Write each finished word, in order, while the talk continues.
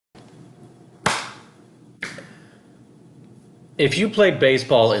If you played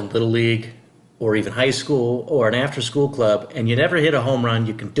baseball in Little League or even high school or an after school club and you never hit a home run,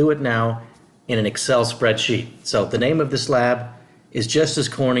 you can do it now in an Excel spreadsheet. So the name of this lab is just as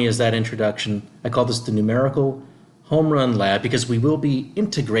corny as that introduction. I call this the Numerical Home Run Lab because we will be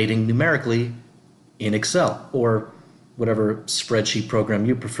integrating numerically in Excel or whatever spreadsheet program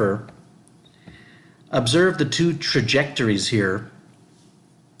you prefer. Observe the two trajectories here.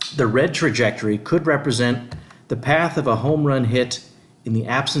 The red trajectory could represent the path of a home run hit in the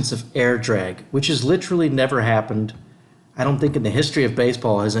absence of air drag, which has literally never happened. I don't think in the history of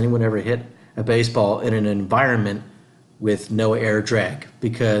baseball has anyone ever hit a baseball in an environment with no air drag,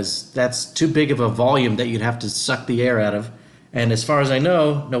 because that's too big of a volume that you'd have to suck the air out of. And as far as I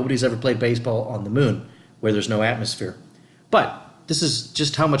know, nobody's ever played baseball on the moon where there's no atmosphere. But this is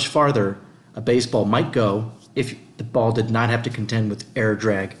just how much farther a baseball might go if the ball did not have to contend with air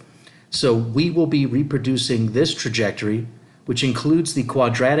drag. So we will be reproducing this trajectory, which includes the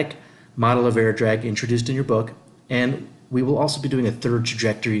quadratic model of air drag introduced in your book, and we will also be doing a third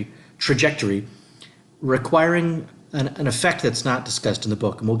trajectory requiring an effect that's not discussed in the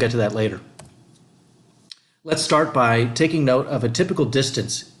book, and we'll get to that later. Let's start by taking note of a typical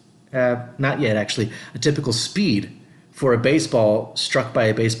distance, not yet actually, a typical speed for a baseball struck by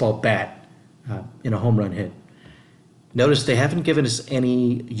a baseball bat in a home run hit. Notice they haven't given us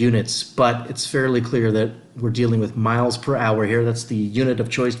any units, but it's fairly clear that we're dealing with miles per hour here. That's the unit of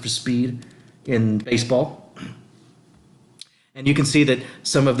choice for speed in baseball. And you can see that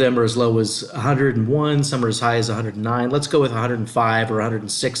some of them are as low as 101, some are as high as 109. Let's go with 105 or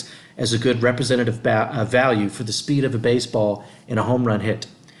 106 as a good representative value for the speed of a baseball in a home run hit.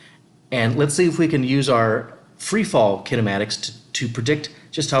 And let's see if we can use our free fall kinematics to predict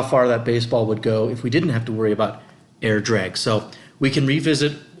just how far that baseball would go if we didn't have to worry about air drag. So we can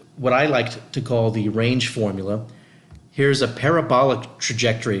revisit what I like to call the range formula. Here's a parabolic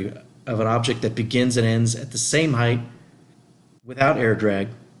trajectory of an object that begins and ends at the same height without air drag.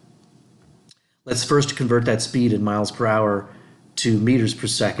 Let's first convert that speed in miles per hour to meters per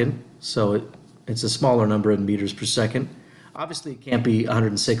second. So it's a smaller number in meters per second. Obviously, it can't be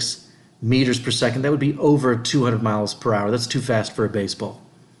 106 meters per second. That would be over 200 miles per hour. That's too fast for a baseball.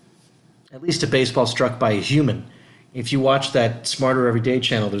 At least a baseball struck by a human. If you watch that Smarter Everyday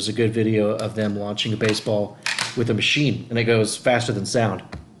channel, there's a good video of them launching a baseball with a machine, and it goes faster than sound.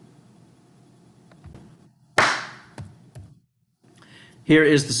 Here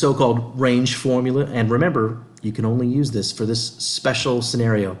is the so-called range formula, and remember, you can only use this for this special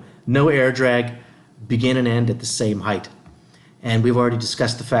scenario. No air drag, begin and end at the same height. And we've already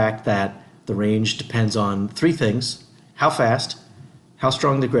discussed the fact that the range depends on three things: how fast, how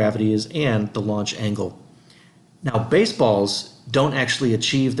strong the gravity is, and the launch angle. Now, baseballs don't actually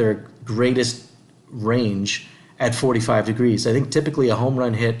achieve their greatest range at 45 degrees. I think typically a home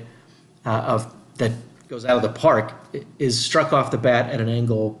run hit that goes out of the park is struck off the bat at an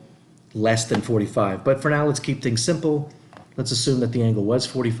angle less than 45. But for now, let's keep things simple. Let's assume that the angle was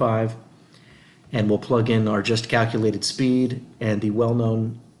 45, and we'll plug in our just calculated speed and the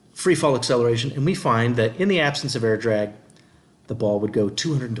well-known free fall acceleration, and we find that in the absence of air drag, the ball would go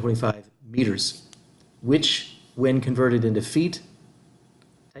 225 meters, which, when converted into feet,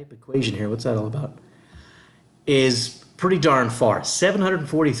 type equation here, what's that all about, is pretty darn far,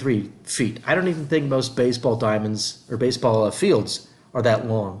 743 feet. I don't even think most baseball diamonds or baseball fields are that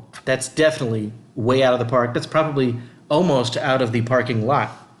long. That's definitely way out of the park. That's probably almost out of the parking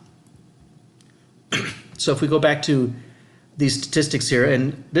lot. So if we go back to these statistics here,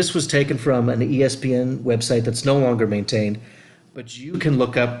 and this was taken from an ESPN website that's no longer maintained, but you can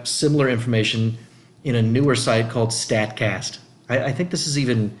look up similar information in a newer site called StatCast. I think this is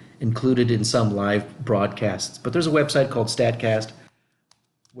even included in some live broadcasts, but there's a website called StatCast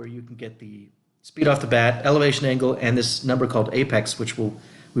where you can get the speed off the bat, elevation angle, and this number called apex, which we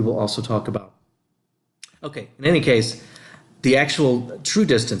will also talk about. Okay, in any case, the actual true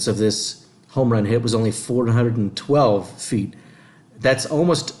distance of this home run hit was only 412 feet. That's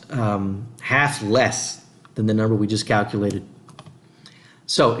almost half less than the number we just calculated.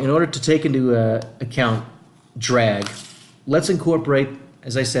 So in order to take into account drag, let's incorporate,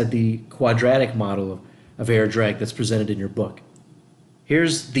 as I said, the quadratic model of air drag that's presented in your book.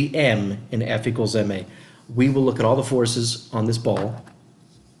 Here's the M in F equals ma. We will look at all the forces on this ball.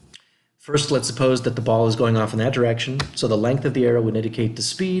 First, let's suppose that the ball is going off in that direction, so the length of the arrow would indicate the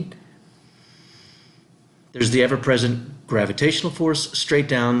speed. There's the ever-present gravitational force straight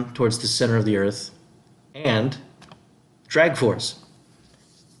down towards the center of the Earth, and drag force.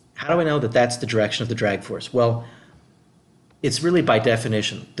 How do I know that that's the direction of the drag force? Well, It's really by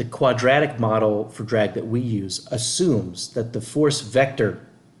definition. The quadratic model for drag that we use assumes that the force vector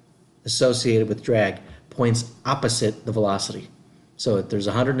associated with drag points opposite the velocity. So there's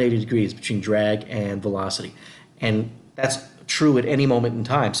 180 degrees between drag and velocity. And that's true at any moment in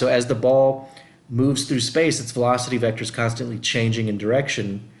time. So as the ball moves through space, its velocity vector is constantly changing in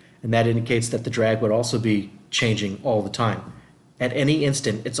direction, and that indicates that the drag would also be changing all the time. At any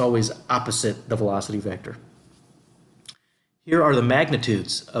instant, it's always opposite the velocity vector. Here are the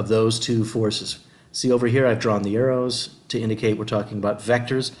magnitudes of those two forces. See over here, I've drawn the arrows to indicate we're talking about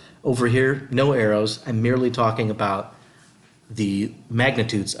vectors. Over here, no arrows. I'm merely talking about the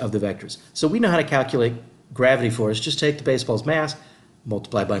magnitudes of the vectors. So we know how to calculate gravity force. Just take the baseball's mass,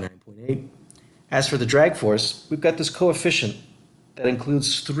 multiply by 9.8. As for the drag force, we've got this coefficient that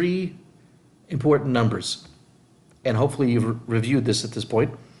includes three important numbers. And hopefully you've reviewed this at this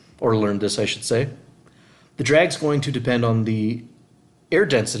point, or learned this, I should say. The drag's going to depend on the air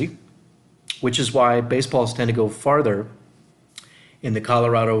density, which is why baseballs tend to go farther in the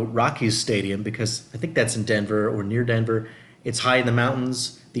Colorado Rockies Stadium, because I think that's in Denver or near Denver. It's high in the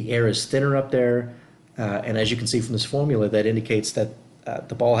mountains, the air is thinner up there, and as you can see from this formula, that indicates that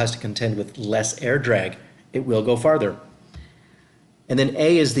the ball has to contend with less air drag. It will go farther. And then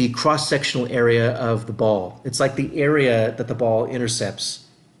A is the cross-sectional area of the ball. It's like the area that the ball intercepts,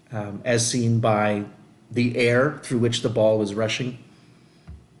 as seen by the air through which the ball is rushing.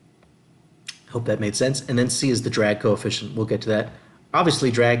 Hope that made sense. And then C is the drag coefficient. We'll get to that.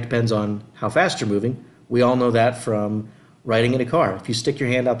 Obviously, drag depends on how fast you're moving. We all know that from riding in a car. If you stick your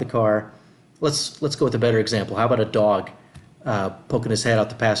hand out the car, let's go with a better example. How about a dog poking his head out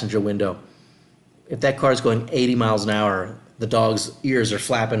the passenger window? If that car is going 80 miles an hour, the dog's ears are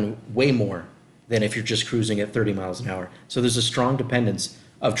flapping way more than if you're just cruising at 30 miles an hour. So there's a strong dependence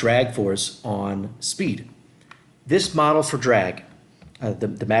of drag force on speed. This model for drag,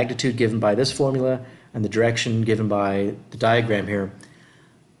 the magnitude given by this formula and the direction given by the diagram here,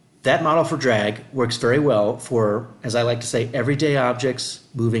 that model for drag works very well for, as I like to say, everyday objects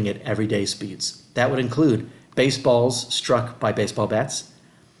moving at everyday speeds. That would include baseballs struck by baseball bats,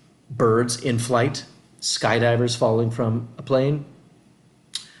 birds in flight, skydivers falling from a plane,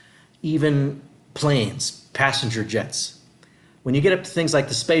 even planes, passenger jets. When you get up to things like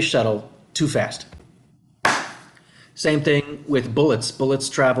the space shuttle, too fast. Same thing with bullets. Bullets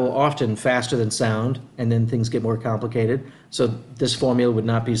travel often faster than sound, and then things get more complicated. So this formula would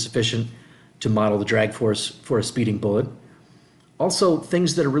not be sufficient to model the drag force for a speeding bullet. Also,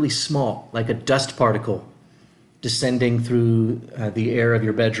 things that are really small, like a dust particle descending through the air of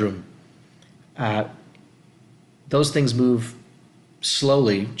your bedroom. Those things move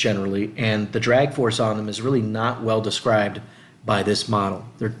slowly, generally, and the drag force on them is really not well described by this model.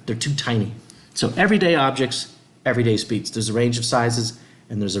 They're too tiny. So everyday objects, everyday speeds. There's a range of sizes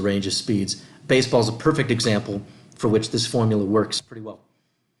and there's a range of speeds. Baseball is a perfect example for which this formula works pretty well.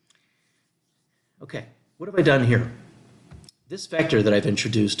 Okay, what have I done here? This vector that I've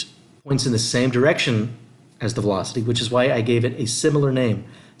introduced points in the same direction as the velocity, which is why I gave it a similar name.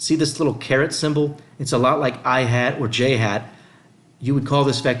 See this little caret symbol? It's a lot like I hat or J hat. You would call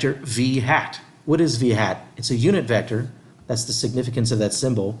this vector V hat. What is V hat? It's a unit vector. That's the significance of that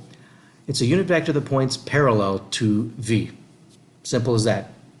symbol. It's a unit vector that points parallel to V. Simple as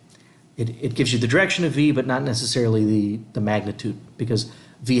that. It gives you the direction of V, but not necessarily the magnitude, because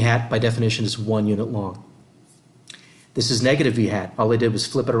V hat, by definition, is 1 unit long. This is negative V hat. All I did was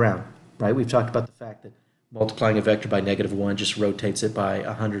flip it around, right? We've talked about the fact that multiplying a vector by -1 just rotates it by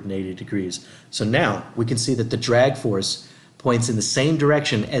 180 degrees. So now we can see that the drag force points in the same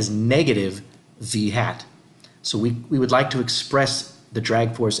direction as negative V hat. So we would like to express the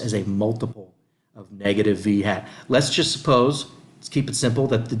drag force as a multiple of negative V hat. Let's just suppose, let's keep it simple,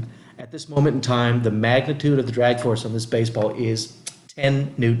 that at this moment in time, the magnitude of the drag force on this baseball is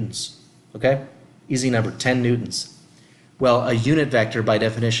 10 newtons, okay? Easy number, 10 newtons. Well, a unit vector, by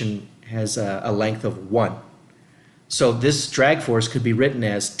definition, has a length of 1. So this drag force could be written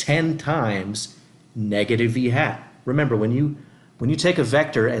as 10 times negative V hat. Remember, when you take a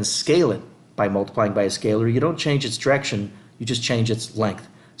vector and scale it by multiplying by a scalar, you don't change its direction, you just change its length.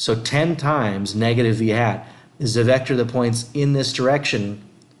 So 10 times negative V hat is a vector that points in this direction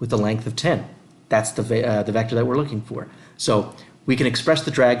with a length of 10. That's the vector that we're looking for. So we can express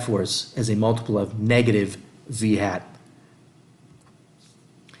the drag force as a multiple of negative V hat.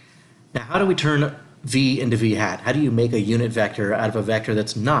 Now, how do we turn V into V hat? How do you make a unit vector out of a vector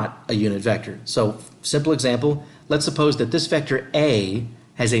that's not a unit vector? So, simple example, let's suppose that this vector A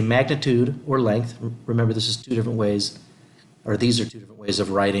has a magnitude or length. Remember, this is two different ways, or these are two different ways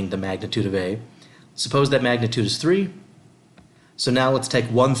of writing the magnitude of A. Suppose that magnitude is 3, So now let's take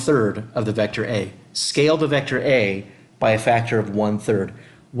 1/3 of the vector A. Scale the vector A by a factor of 1/3.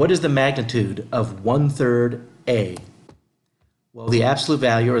 What is the magnitude of 1/3 A? Well, the absolute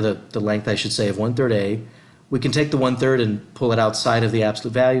value, or the length, I should say, of 1/3 A, we can take the 1/3 and pull it outside of the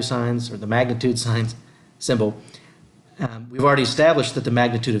absolute value signs, or the magnitude signs symbol. We've already established that the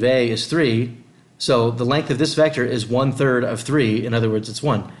magnitude of A is 3, so the length of this vector is 1/3 of 3. In other words, it's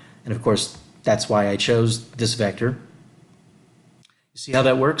 1. And of course, that's why I chose this vector. You see how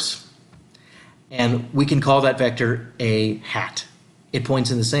that works? And we can call that vector A hat. It points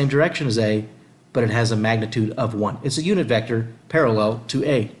in the same direction as A, but it has a magnitude of 1. It's a unit vector parallel to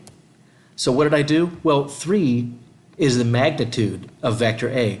A. So what did I do? Well, 3 is the magnitude of vector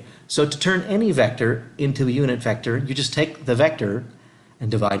A. So to turn any vector into a unit vector, you just take the vector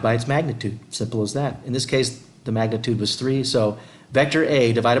and divide by its magnitude. Simple as that. In this case, the magnitude was 3, so vector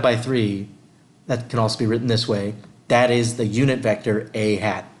A divided by 3, that can also be written this way, that is the unit vector A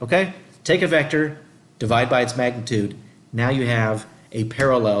hat. Okay? Take a vector, divide by its magnitude. Now you have a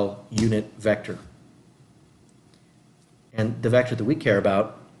parallel unit vector. And the vector that we care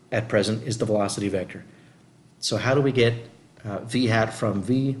about at present is the velocity vector. So how do we get v hat from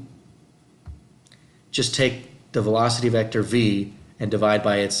v? Just take the velocity vector v and divide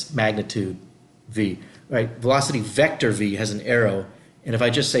by its magnitude v. Right? Velocity vector v has an arrow, and if I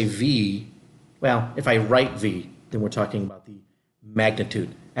just say v, well, if I write v, then we're talking about the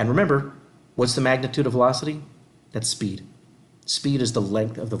magnitude. And remember, what's the magnitude of velocity? That's speed. Speed is the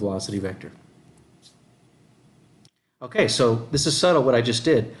length of the velocity vector. Okay, so this is subtle what I just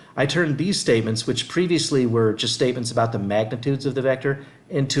did. I turned these statements, which previously were just statements about the magnitudes of the vector,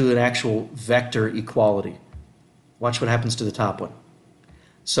 into an actual vector equality. Watch what happens to the top one.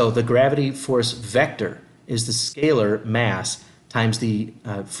 So the gravity force vector is the scalar mass times the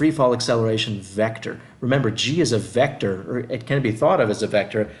free fall acceleration vector. Remember, g is a vector, or it can be thought of as a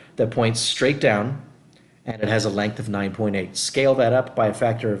vector that points straight down, and it has a length of 9.8. Scale that up by a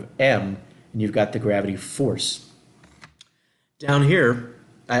factor of m, and you've got the gravity force. Down here,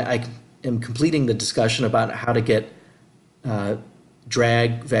 I am completing the discussion about how to get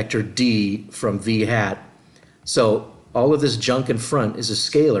drag vector d from v hat. So all of this junk in front is a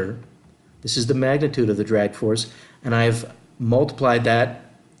scalar. This is the magnitude of the drag force, and I've multiplied that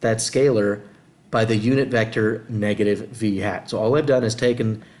scalar by the unit vector negative v hat. So all I've done is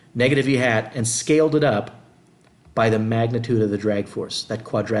taken negative v hat and scaled it up by the magnitude of the drag force, that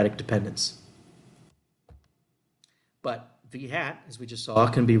quadratic dependence. But v hat, as we just saw,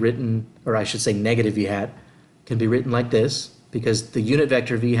 can be written, or I should say negative v hat, can be written like this, because the unit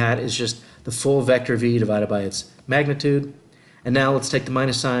vector v hat is just the full vector v divided by its magnitude. And now let's take the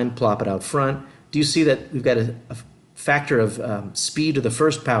minus sign, plop it out front. Do you see that we've got a factor of speed to the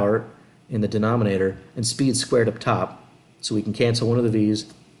first power in the denominator and speed squared up top? So we can cancel one of the v's,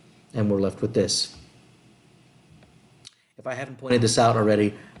 and we're left with this. If I haven't pointed this out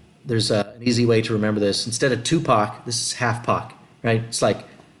already, there's an easy way to remember this. Instead of Tupac, this is half Pac, right? It's like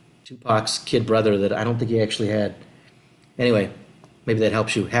Tupac's kid brother that I don't think he actually had. Anyway, maybe that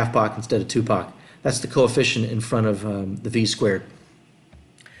helps you. Half Pac instead of Tupac. That's the coefficient in front of the v squared.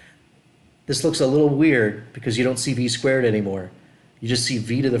 This looks a little weird because you don't see v squared anymore. You just see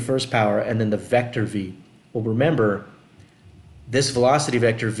v to the first power and then the vector v. Well, remember, this velocity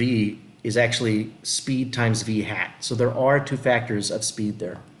vector v is actually speed times v hat. So there are two factors of speed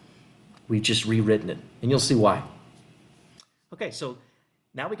there. We've just rewritten it, and you'll see why. Okay, so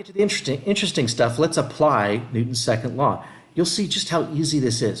now we get to the interesting stuff. Let's apply Newton's second law. You'll see just how easy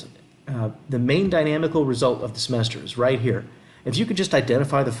this is. The main dynamical result of the semester is right here. If you could just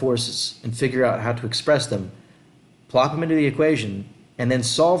identify the forces and figure out how to express them, plop them into the equation, and then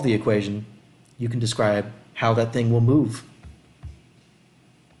solve the equation, you can describe how that thing will move.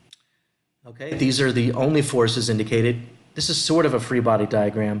 Okay, these are the only forces indicated. This is sort of a free body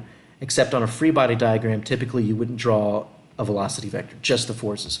diagram, except on a free body diagram, typically you wouldn't draw a velocity vector, just the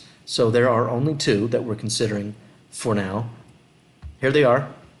forces. So there are only two that we're considering for now. Here they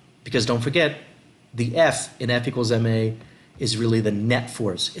are, because don't forget, the F in F equals ma is really the net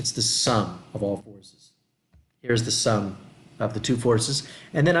force. It's the sum of all forces. Here's the sum of the two forces.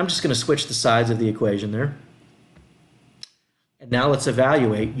 And then I'm just going to switch the sides of the equation there. And now let's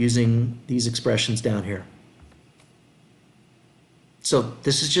evaluate using these expressions down here. So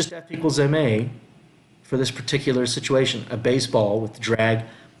this is just F equals ma for this particular situation, a baseball with drag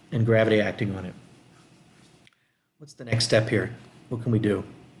and gravity acting on it. What's the next step here? What can we do?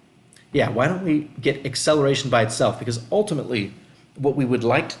 Yeah, why don't we get acceleration by itself? Because ultimately, what we would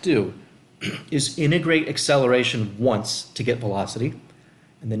like to do is integrate acceleration once to get velocity,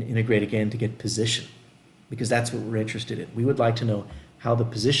 and then integrate again to get position. because that's what we're interested in. We would like to know how the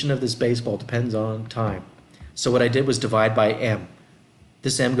position of this baseball depends on time. So what I did was divide by m.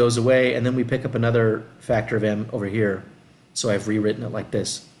 This m goes away, and then we pick up another factor of m over here. So I've rewritten it like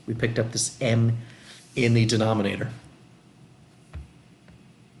this. We picked up this m in the denominator.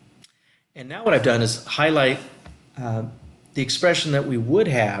 And now what I've done is highlight the expression that we would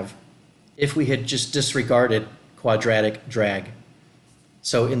have if we had just disregarded quadratic drag.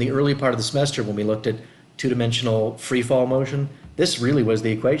 So in the early part of the semester, when we looked at two-dimensional free fall motion, this really was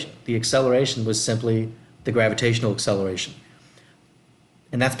the equation. The acceleration was simply the gravitational acceleration.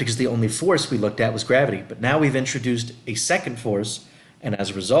 And that's because the only force we looked at was gravity. But now we've introduced a second force, and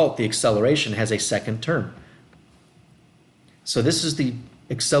as a result, the acceleration has a second term. So this is the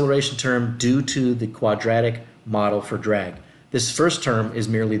acceleration term due to the quadratic model for drag. This first term is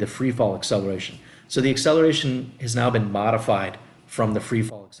merely the free fall acceleration. So the acceleration has now been modified from the free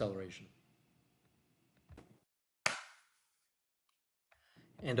fall acceleration.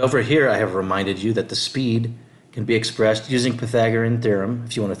 And over here, I have reminded you that the speed can be expressed using Pythagorean theorem,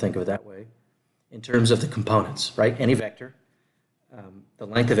 if you want to think of it that way, in terms of the components, right? Any vector, the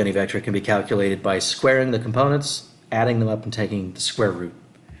length of any vector can be calculated by squaring the components, adding them up, and taking the square root.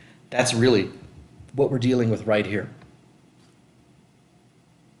 That's really what we're dealing with right here.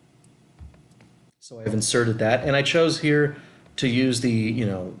 So I've inserted that, and I chose here to use the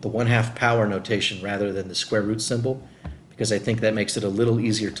 1/2 power notation rather than the square root symbol, because I think that makes it a little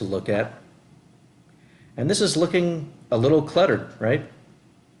easier to look at. And this is looking a little cluttered, right?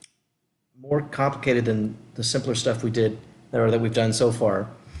 More complicated than the simpler stuff we did, or that we've done so far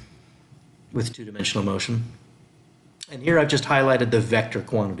with two-dimensional motion. And here I've just highlighted the vector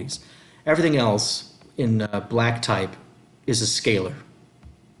quantities. Everything else in black type is a scalar,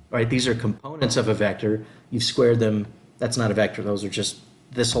 right? These are components of a vector. You've squared them. That's not a vector. Those are just,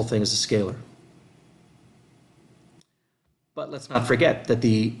 this whole thing is a scalar. But let's not forget that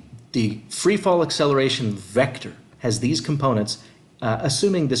the free fall acceleration vector has these components,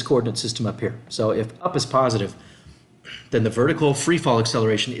 assuming this coordinate system up here. So if up is positive, then the vertical free fall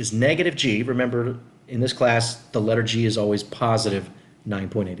acceleration is negative g. Remember, in this class, the letter g is always positive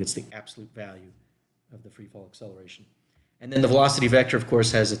 9.8. It's the absolute value of the free fall acceleration. And then the velocity vector, of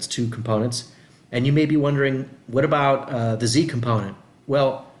course, has its two components. And you may be wondering, what about the z component?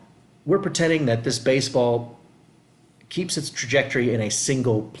 Well, we're pretending that this baseball keeps its trajectory in a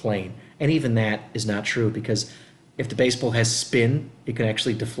single plane. And even that is not true, because if the baseball has spin, it can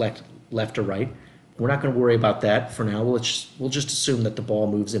actually deflect left or right. We're not going to worry about that for now. We'll just assume that the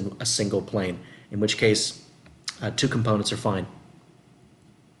ball moves in a single plane, in which case two components are fine.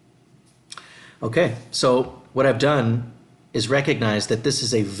 Okay, so what I've done is recognize that this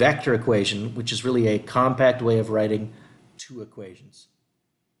is a vector equation, which is really a compact way of writing two equations.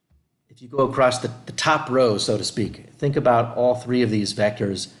 If you go across the top row, so to speak, think about all three of these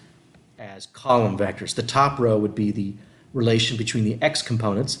vectors as column vectors. The top row would be the relation between the x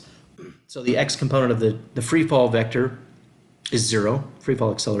components. So the x component of the free fall vector is 0. Free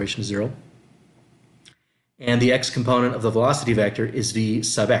fall acceleration is 0. And the x component of the velocity vector is v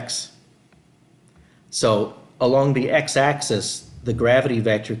sub x. So along the x-axis, the gravity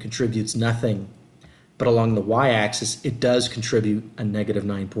vector contributes nothing, but along the y-axis, it does contribute a negative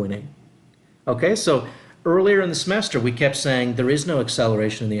 9.8. Okay, so earlier in the semester, we kept saying there is no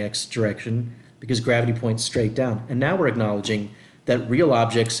acceleration in the x direction because gravity points straight down. And now we're acknowledging that real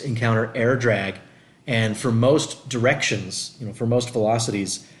objects encounter air drag, and for most directions, for most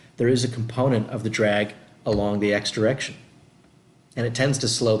velocities, there is a component of the drag along the x direction, and it tends to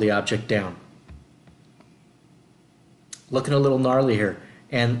slow the object down. Looking a little gnarly here,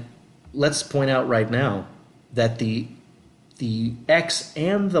 and let's point out right now that the x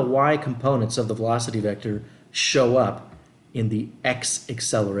and the y components of the velocity vector show up in the x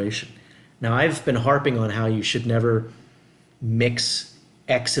acceleration. Now, I've been harping on how you should never mix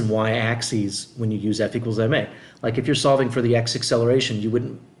x and y axes when you use f equals ma. Like if you're solving for the x acceleration, you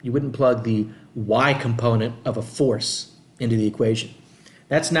wouldn't plug the y component of a force into the equation.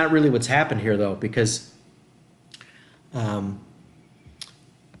 That's not really what's happened here, though, because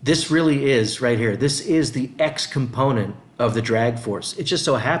this really is right here. This is the x component of the drag force. It just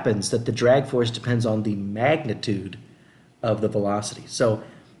so happens that the drag force depends on the magnitude of the velocity. So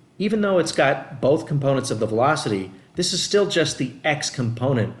even though it's got both components of the velocity, this is still just the x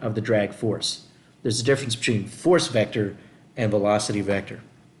component of the drag force. There's a difference between force vector and velocity vector.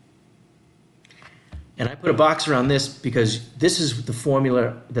 And I put a box around this because this is the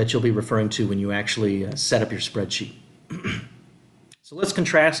formula that you'll be referring to when you actually set up your spreadsheet. So let's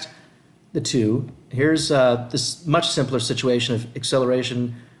contrast the two. Here's this much simpler situation of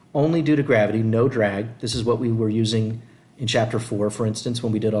acceleration only due to gravity, no drag. This is what we were using in chapter 4, for instance,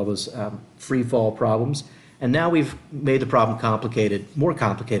 when we did all those free fall problems. And now we've made the problem more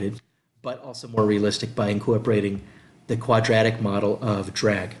complicated, but also more realistic by incorporating the quadratic model of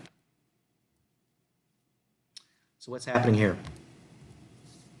drag. So what's happening here?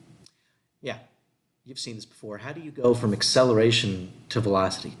 Yeah, you've seen this before. How do you go from acceleration to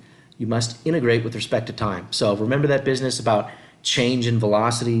velocity? You must integrate with respect to time. So remember that business about change in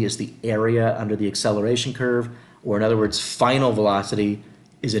velocity is the area under the acceleration curve, or in other words, final velocity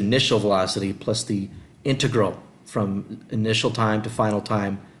is initial velocity plus the integral from initial time to final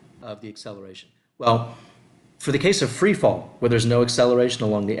time of the acceleration. Well, for the case of free fall, where there's no acceleration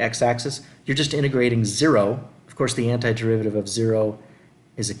along the x-axis, you're just integrating 0. Of course, the antiderivative of 0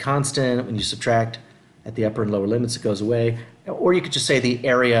 is a constant. When you subtract at the upper and lower limits, it goes away. Or you could just say the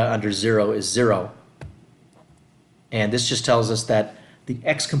area under 0 is 0. And this just tells us that the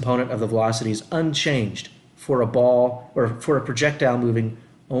x component of the velocity is unchanged for a ball or for a projectile moving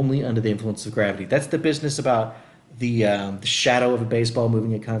only under the influence of gravity. That's the business about the shadow of a baseball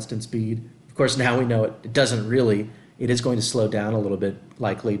moving at constant speed. Of course, now we know it doesn't really. It is going to slow down a little bit,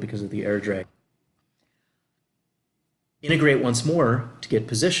 likely because of the air drag. Integrate once more to get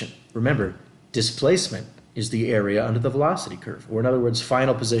position. Remember, displacement is the area under the velocity curve, or in other words,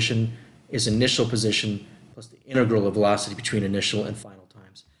 final position is initial position plus the integral of velocity between initial and final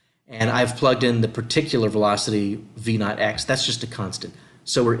times. And I've plugged in the particular velocity v naught x. That's just a constant.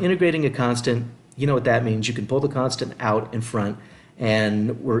 So we're integrating a constant. You know what that means. You can pull the constant out in front,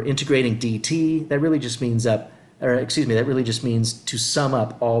 and we're integrating dt. That really just means that really just means to sum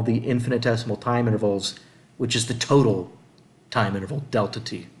up all the infinitesimal time intervals, which is the total time interval, delta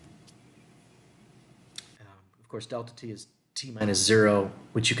t. Of course, delta t is t minus 0,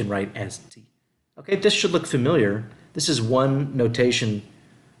 which you can write as t. Okay, this should look familiar. This is one notation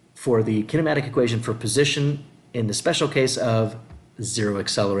for the kinematic equation for position in the special case of 0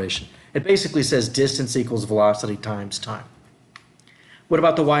 acceleration. It basically says distance equals velocity times time. What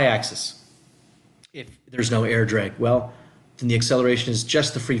about the y-axis? If there's no air drag, well, then the acceleration is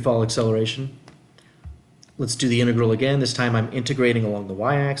just the free fall acceleration. Let's do the integral again. This time I'm integrating along the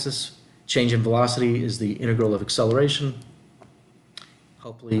y-axis. Change in velocity is the integral of acceleration.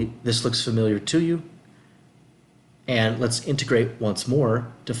 Hopefully this looks familiar to you. And let's integrate once more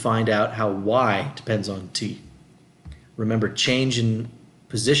to find out how y depends on t. Remember, change in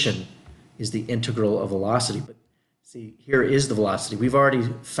position is the integral of velocity. But see, here is the velocity. We've already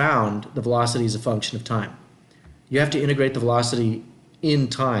found the velocity is a function of time. You have to integrate the velocity in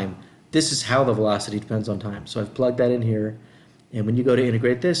time. This is how the velocity depends on time. So I've plugged that in here. And when you go to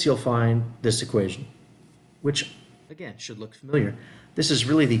integrate this, you'll find this equation, which, again, should look familiar. This is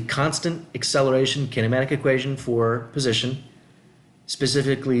really the constant acceleration kinematic equation for position,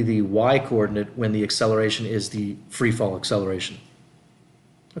 specifically the y-coordinate when the acceleration is the free fall acceleration.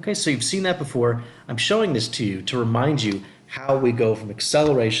 Okay, so you've seen that before. I'm showing this to you to remind you how we go from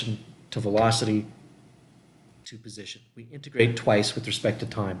acceleration to velocity to position. We integrate twice with respect to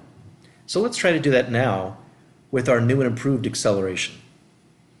time. So let's try to do that now with our new and improved acceleration.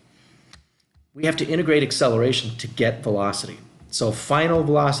 We have to integrate acceleration to get velocity. So final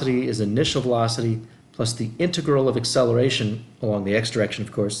velocity is initial velocity plus the integral of acceleration along the x direction,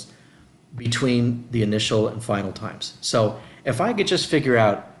 of course, between the initial and final times. So if I could just figure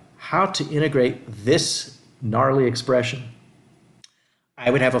out how to integrate this gnarly expression, I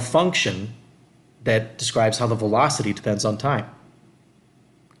would have a function that describes how the velocity depends on time.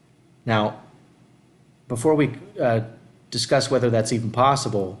 Now, before we discuss whether that's even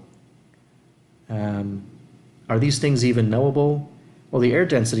possible, are these things even knowable? Well, the air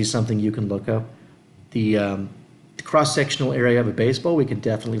density is something you can look up. The cross-sectional area of a baseball we can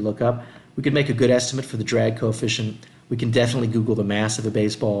definitely look up. We can make a good estimate for the drag coefficient. We can definitely Google the mass of a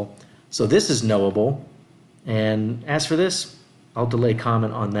baseball. So this is knowable. And as for this, I'll delay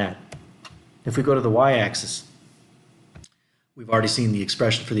comment on that. If we go to the y-axis, we've already seen the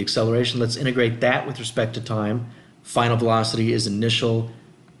expression for the acceleration. Let's integrate that with respect to time. Final velocity is initial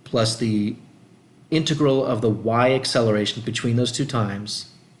plus the integral of the y acceleration between those two times.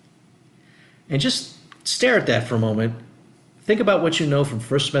 And just stare at that for a moment. Think about what you know from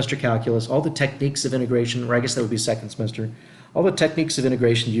first semester calculus, all the techniques of integration, or I guess that would be second semester, all the techniques of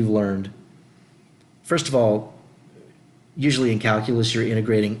integration you've learned. First of all, usually in calculus you're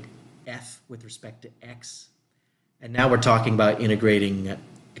integrating f with respect to x. And now we're talking about integrating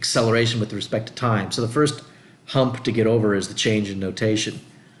acceleration with respect to time. So the first hump to get over is the change in notation.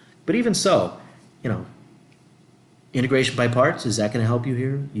 But even so, integration by parts, is that going to help you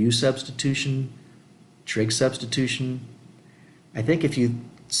here? U substitution, trig substitution. I think if you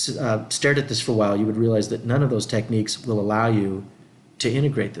stared at this for a while, you would realize that none of those techniques will allow you to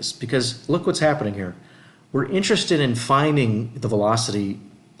integrate this, because look what's happening here. We're interested in finding the velocity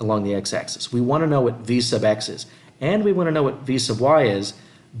along the x-axis. We want to know what v sub x is, and we want to know what v sub y is,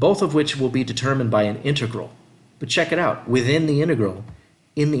 both of which will be determined by an integral. But check it out. Within the integral,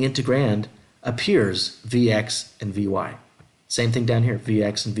 in the integrand, appears vx and vy. Same thing down here,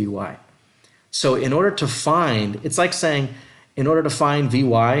 vx and vy. So in order to find, it's like saying, in order to find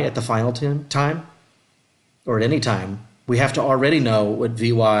vy at the final time, or at any time, we have to already know what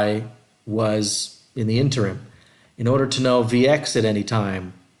vy was in the interim. In order to know vx at any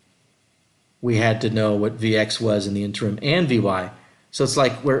time, we had to know what vx was in the interim and vy. So it's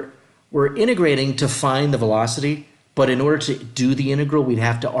like we're integrating to find the velocity, but in order to do the integral, we'd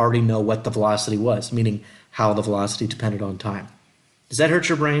have to already know what the velocity was, meaning how the velocity depended on time. Does that hurt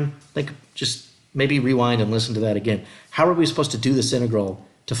your brain? Just maybe rewind and listen to that again. How are we supposed to do this integral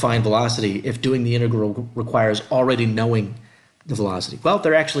to find velocity if doing the integral requires already knowing the velocity? Well,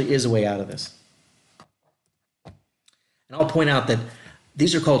 there actually is a way out of this. And I'll point out that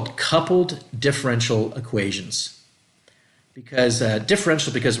these are called coupled differential equations. Because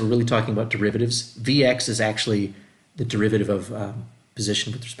differential, because we're really talking about derivatives. Vx is actually the derivative of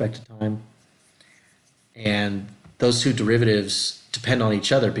position with respect to time. And those two derivatives depend on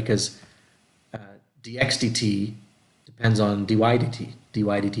each other because dx dt depends on dy dt. dy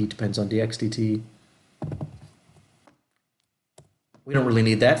dt depends on dx dt. We don't really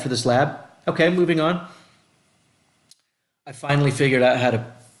need that for this lab. Okay, moving on. I finally figured out how to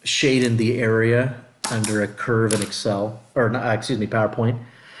shade in the area under a curve in Excel, or PowerPoint,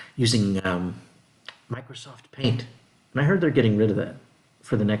 using Microsoft Paint. And I heard they're getting rid of that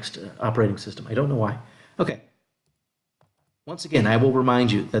for the next operating system. I don't know why. Okay. Once again, I will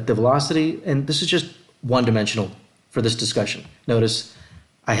remind you that the velocity, and this is just one-dimensional for this discussion. Notice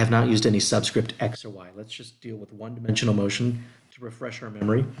I have not used any subscript x or y. Let's just deal with one-dimensional motion to refresh our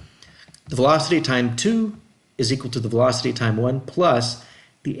memory. The velocity time 2 is equal to the velocity time 1 plus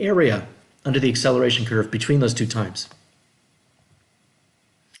the area under the acceleration curve between those two times.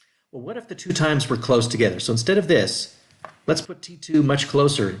 Well, what if the two times were close together? So instead of this, let's put t2 much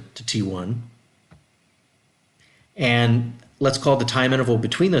closer to t1. And let's call the time interval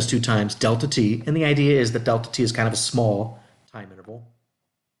between those two times delta t. And the idea is that delta t is kind of a small time interval.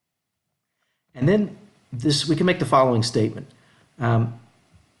 And then we can make the following statement.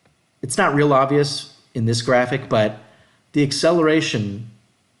 It's not real obvious in this graphic, but the acceleration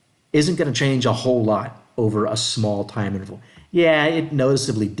isn't going to change a whole lot over a small time interval. Yeah, it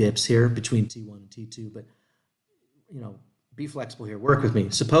noticeably dips here between t1 and t2, but be flexible here. Work with me.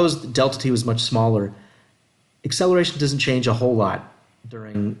 Suppose delta t was much smaller. Acceleration doesn't change a whole lot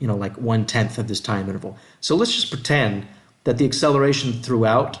during, like 1/10 of this time interval. So let's just pretend that the acceleration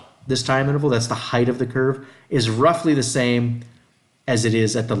throughout this time interval, that's the height of the curve, is roughly the same as it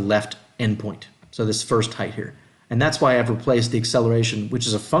is at the left endpoint. So this first height here. And that's why I've replaced the acceleration, which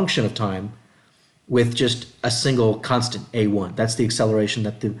is a function of time, with just a single constant, a1. That's the acceleration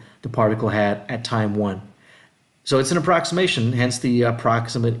that the particle had at time 1. So it's an approximation, hence the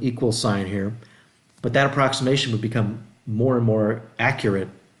approximate equal sign here. But that approximation would become more and more accurate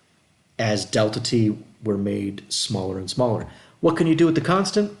as delta t were made smaller and smaller. What can you do with the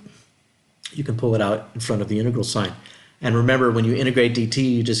constant? You can pull it out in front of the integral sign. And remember, when you integrate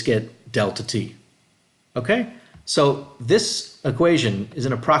dt, you just get delta t. Okay? So this equation is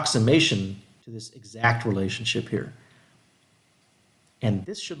an approximation to this exact relationship here. And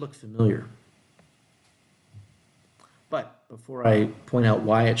this should look familiar. But before I point out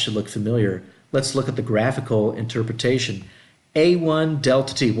why it should look familiar, let's look at the graphical interpretation. A1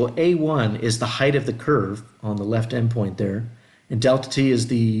 delta t. Well, A1 is the height of the curve on the left endpoint there, and delta t is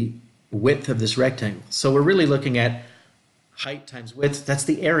the width of this rectangle. So we're really looking at height times width. That's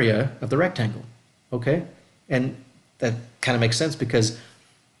the area of the rectangle. Okay? And that kind of makes sense because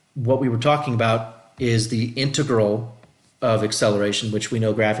what we were talking about is the integral of acceleration, which we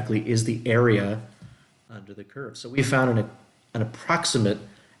know graphically is the area under the curve. So we found an approximate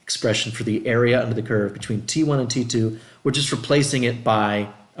expression for the area under the curve between t1 and t2. We're just replacing it by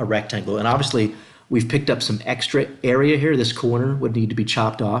a rectangle. And obviously, we've picked up some extra area here. This corner would need to be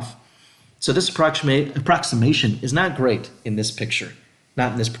chopped off. So this approximation is not great in this picture,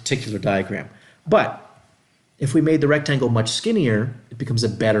 not in this particular diagram. But if we made the rectangle much skinnier, it becomes a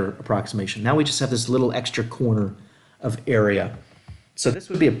better approximation. Now we just have this little extra corner of area. So this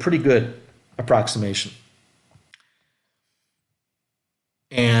would be a pretty good approximation.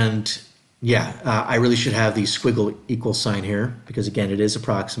 And yeah, I really should have the squiggle equal sign here because again, it is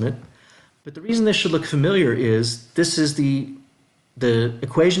approximate. But the reason this should look familiar is this is the the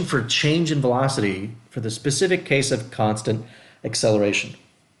equation for change in velocity for the specific case of constant acceleration.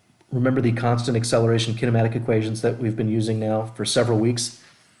 Remember the constant acceleration kinematic equations that we've been using now for several weeks?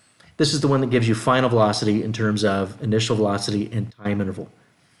 This is the one that gives you final velocity in terms of initial velocity and time interval.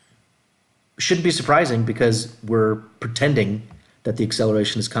 Shouldn't be surprising because we're pretending that the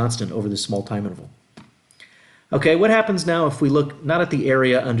acceleration is constant over this small time interval. Okay, what happens now if we look not at the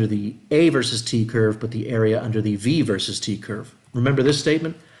area under the A versus T curve, but the area under the V versus T curve? Remember this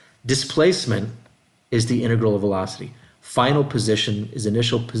statement? Displacement is the integral of velocity. Final position is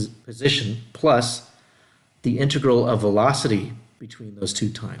initial position plus the integral of velocity between those two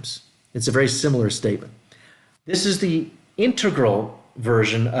times. It's a very similar statement. This is the integral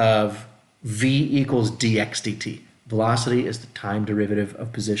version of V equals dx dt. Velocity is the time derivative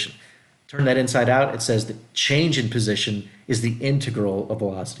of position. Turn that inside out, it says that change in position is the integral of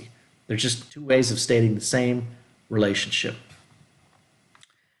velocity. There's just two ways of stating the same relationship.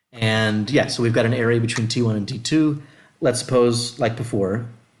 And yeah, so we've got an area between T1 and T2. Let's suppose, like before,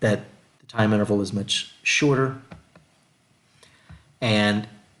 that the time interval is much shorter. And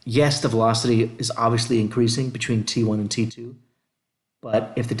yes, the velocity is obviously increasing between T1 and T2.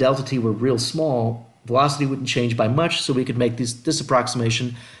 But if the delta t were real small, velocity wouldn't change by much, so we could make this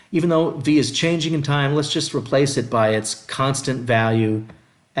approximation. Even though v is changing in time, let's just replace it by its constant value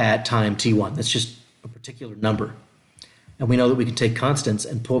at time t1. That's just a particular number. And we know that we can take constants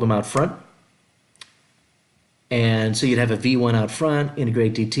and pull them out front. And so you'd have a v1 out front,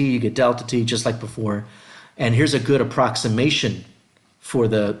 integrate dt, you get delta t just like before. And here's a good approximation for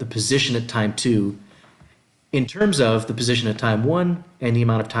the position at time 2 in terms of the position at time 1 and the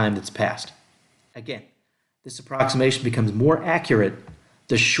amount of time that's passed. Again, this approximation becomes more accurate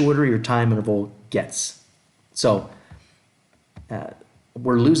the shorter your time interval gets. So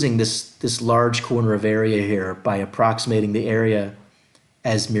we're losing this large corner of area here by approximating the area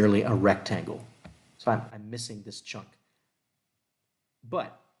as merely a rectangle. So I'm missing this chunk.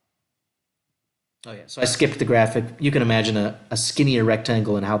 But, oh yeah, so I skipped the graphic. You can imagine a skinnier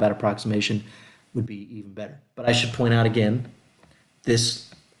rectangle and how that approximation would be even better. But I should point out again, this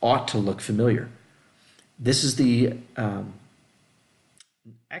ought to look familiar. This is the,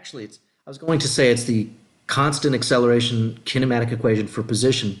 actually, I was going to say it's the constant acceleration kinematic equation for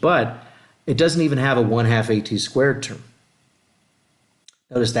position, but it doesn't even have a 1/2 at squared term.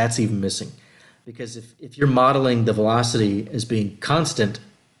 Notice that's even missing, because if you're modeling the velocity as being constant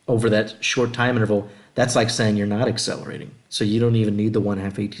over that short time interval, that's like saying you're not accelerating. So you don't even need the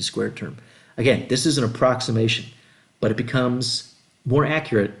 1/2 at squared term. Again, this is an approximation, but it becomes more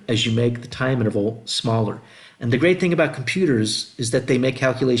accurate as you make the time interval smaller. And the great thing about computers is that they make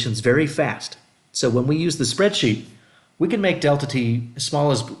calculations very fast. So when we use the spreadsheet, we can make delta t as small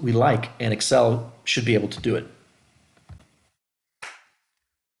as we like, and Excel should be able to do it.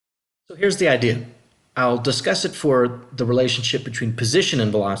 So here's the idea. I'll discuss it for the relationship between position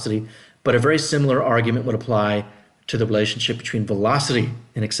and velocity, but a very similar argument would apply to the relationship between velocity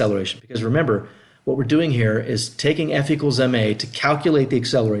and acceleration. Because remember, what we're doing here is taking F equals ma to calculate the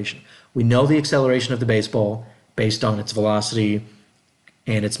acceleration. We know the acceleration of the baseball based on its velocity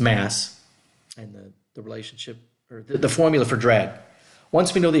and its mass and the relationship, or the formula for drag.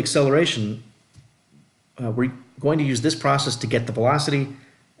 Once we know the acceleration, we're going to use this process to get the velocity,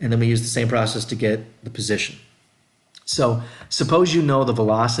 and then we use the same process to get the position. So suppose you know the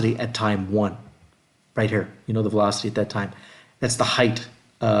velocity at time 1. Right here, you know the velocity at that time. That's the height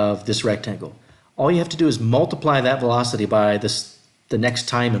of this rectangle. All you have to do is multiply that velocity by the next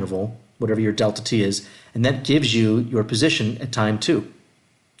time interval, whatever your delta t is, and that gives you your position at time 2.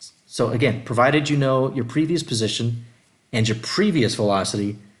 So again, provided you know your previous position and your previous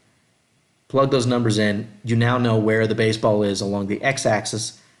velocity, plug those numbers in, you now know where the baseball is along the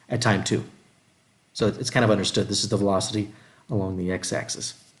x-axis at time 2. So it's kind of understood. This is the velocity along the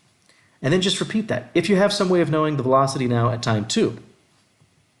x-axis. And then just repeat that. If you have some way of knowing the velocity now at time 2,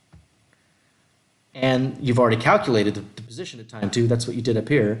 and you've already calculated the position at time 2, that's what you did up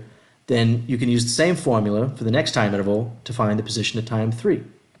here, then you can use the same formula for the next time interval to find the position at time 3.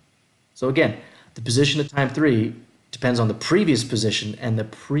 So again, the position at time 3 depends on the previous position and the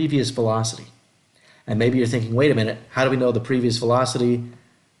previous velocity. And maybe you're thinking, wait a minute, how do we know the previous velocity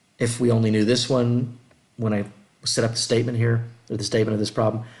if we only knew this one when I set up the statement here, or the statement of this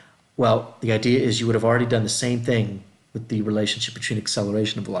problem? Well, the idea is you would have already done the same thing with the relationship between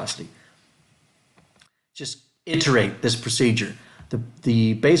acceleration and velocity. Just iterate this procedure.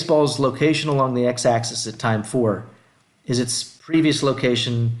 The baseball's location along the x-axis at time 4 is its previous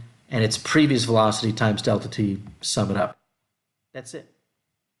location and its previous velocity times delta t, sum it up. That's it.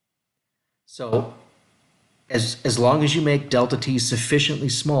 So as long as you make delta t sufficiently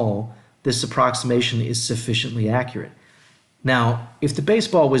small, this approximation is sufficiently accurate. Now, if the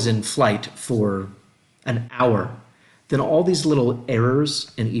baseball was in flight for an hour, then all these little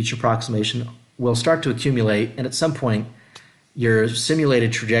errors in each approximation will start to accumulate, and at some point, your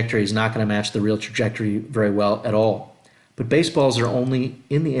simulated trajectory is not going to match the real trajectory very well at all. But baseballs are only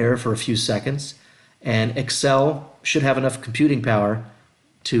in the air for a few seconds, and Excel should have enough computing power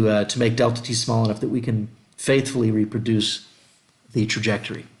to make delta t small enough that we can faithfully reproduce the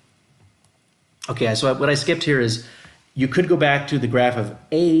trajectory. Okay, so what I skipped here is you could go back to the graph of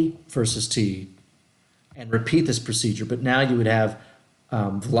A versus t and repeat this procedure, but now you would have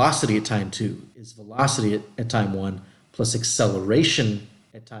velocity at time 2 is velocity at time 1 plus acceleration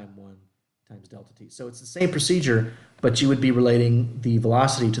at time 1 times delta t. So it's the same procedure, but you would be relating the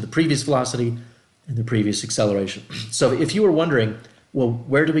velocity to the previous velocity and the previous acceleration. So if you were wondering, well,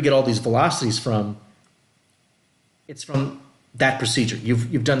 where do we get all these velocities from? It's from that procedure.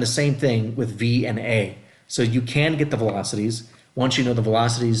 You've done the same thing with v and a. So you can get the velocities. Once you know the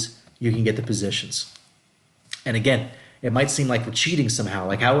velocities, you can get the positions. And again, it might seem like we're cheating somehow.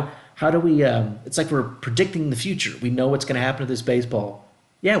 Like how do we, it's like we're predicting the future. We know what's going to happen to this baseball.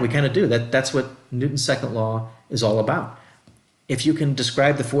 Yeah, we kind of do. That's what Newton's second law is all about. If you can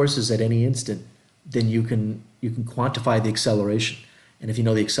describe the forces at any instant, then you can quantify the acceleration. And if you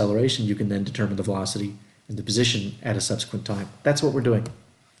know the acceleration, you can then determine the velocity and the position at a subsequent time. That's what we're doing.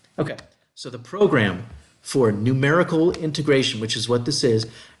 Okay, so the program for numerical integration, which is what this is,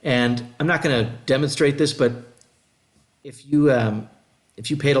 and I'm not going to demonstrate this, but if you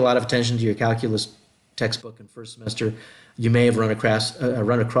paid a lot of attention to your calculus textbook in first semester, you may have run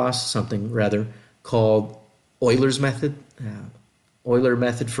across something rather called Euler's method. Euler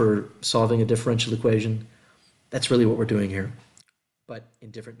method for solving a differential equation. That's really what we're doing here, but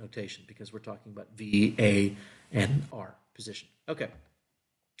in different notation because we're talking about V, A, and R position. Okay,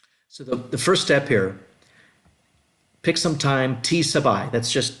 so the first step here, pick some time t sub I.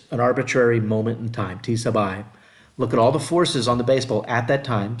 That's just an arbitrary moment in time, t sub I. Look at all the forces on the baseball at that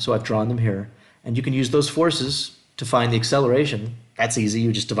time, so I've drawn them here, and you can use those forces to find the acceleration. That's easy,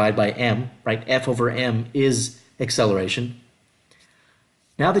 you just divide by m, right? F over m is acceleration.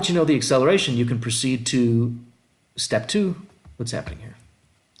 Now that you know the acceleration, you can proceed to step 2. What's happening here?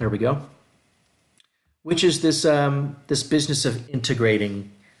 There we go. Which is this, this business of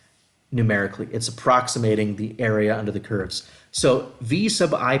integrating numerically. It's approximating the area under the curves. So v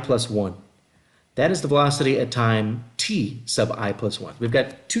sub I plus 1, that is the velocity at time t sub I plus 1. We've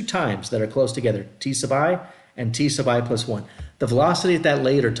got two times that are close together, t sub I and t sub I plus 1. The velocity at that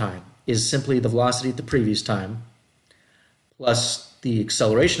later time is simply the velocity at the previous time plus the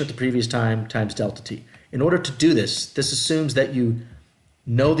acceleration at the previous time times delta t. In order to do this, this assumes that you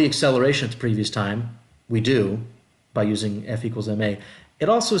know the acceleration at the previous time. We do by using F equals ma. It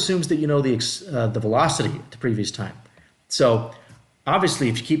also assumes that you know the velocity at the previous time. So obviously,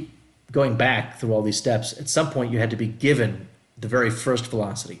 if you keep going back through all these steps, at some point you had to be given the very first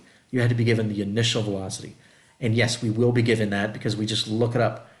velocity. You had to be given the initial velocity. And yes, we will be given that because we just look it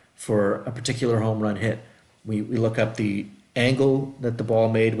up for a particular home run hit. We look up the angle that the ball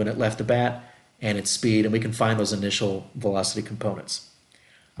made when it left the bat and its speed, and we can find those initial velocity components.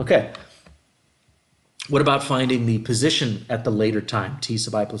 Okay, what about finding the position at the later time, t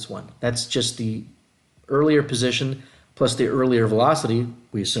sub I plus 1? That's just the earlier position plus the earlier velocity,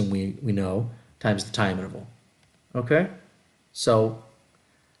 we assume we know, times the time interval. Okay, so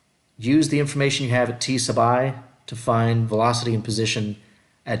use the information you have at t sub I to find velocity and position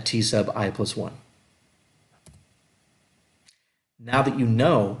at t sub I plus 1. Now that you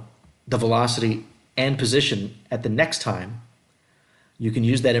know the velocity and position at the next time, you can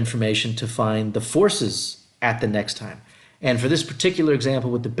use that information to find the forces at the next time. And for this particular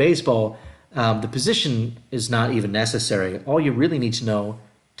example with the baseball, the position is not even necessary. All you really need to know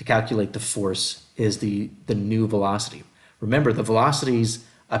to calculate the force is the new velocity. Remember, the velocities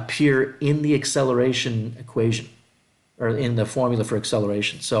appear in the acceleration equation, or in the formula for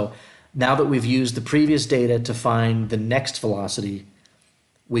acceleration. So now that we've used the previous data to find the next velocity,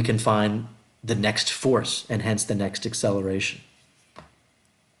 we can find the next force and hence the next acceleration.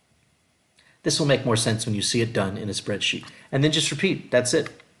 This will make more sense when you see it done in a spreadsheet. And then just repeat, that's it.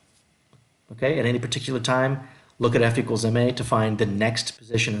 Okay, at any particular time, look at F equals ma to find the next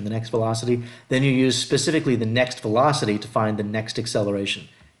position and the next velocity. Then you use specifically the next velocity to find the next acceleration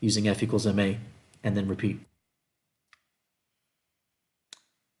using F equals ma, and then repeat.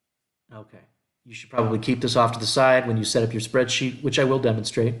 Okay, you should probably keep this off to the side when you set up your spreadsheet, which I will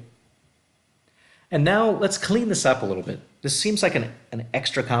demonstrate. And now let's clean this up a little bit. This seems like an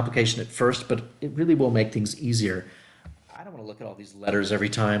extra complication at first, but it really will make things easier. I don't want to look at all these letters every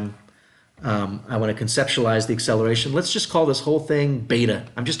time. I want to conceptualize the acceleration. Let's just call this whole thing beta.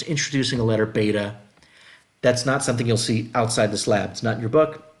 I'm just introducing a letter beta. That's not something you'll see outside this lab. It's not in your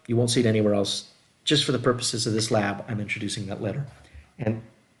book. You won't see it anywhere else. Just for the purposes of this lab, I'm introducing that letter. And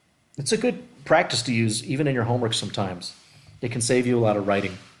it's a good practice to use even in your homework sometimes. It can save you a lot of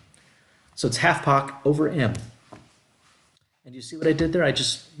writing. So it's half poc over m. And you see what I did there? I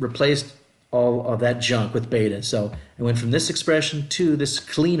just replaced all of that junk with beta. So I went from this expression to this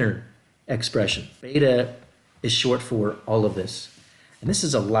cleaner expression. Beta is short for all of this. And this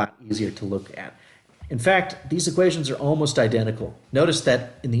is a lot easier to look at. In fact, these equations are almost identical. Notice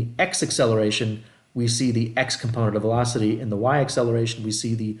that in the x acceleration, we see the x component of velocity. In the y acceleration, we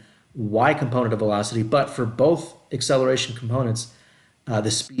see the y component of velocity. But for both acceleration components, the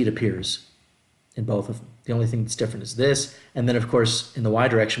speed appears in both of them. The only thing that's different is this. And then, of course, in the y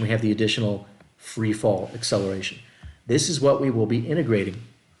direction, we have the additional free fall acceleration. This is what we will be integrating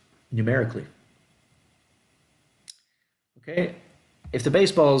numerically. Okay, if the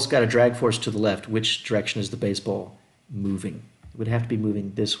baseball's got a drag force to the left, which direction is the baseball moving? It would have to be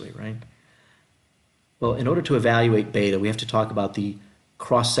moving this way, right? Well, in order to evaluate beta, we have to talk about the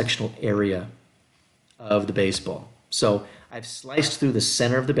cross-sectional area of the baseball. So I've sliced through the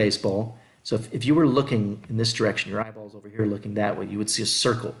center of the baseball. So if you were looking in this direction, your eyeball's over here looking that way, you would see a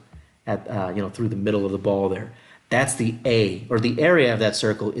circle at through the middle of the ball there. That's the A, or the area of that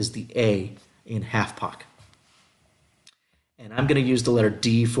circle is the A in half poc. And I'm going to use the letter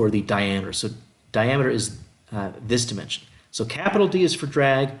D for the diameter. So diameter is this dimension. So capital D is for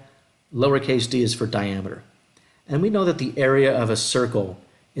drag, lowercase d is for diameter. And we know that the area of a circle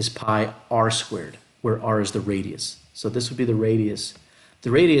is pi r squared, where r is the radius. So this would be the radius.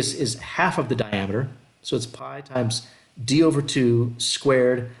 The radius is half of the diameter, so it's pi times d over 2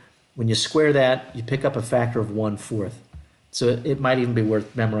 squared. When you square that, you pick up a factor of 1/4. So it might even be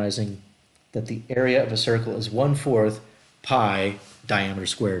worth memorizing that the area of a circle is 1/4 pi diameter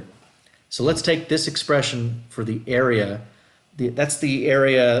squared. So let's take this expression for the area. That's the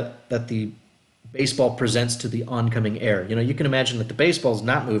area that the baseball presents to the oncoming air. You know, you can imagine that the baseball is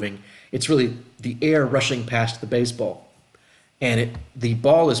not moving. It's really the air rushing past the baseball. And the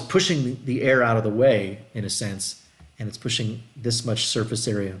ball is pushing the air out of the way, in a sense, and it's pushing this much surface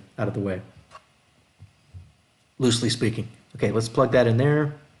area out of the way, loosely speaking. Okay, let's plug that in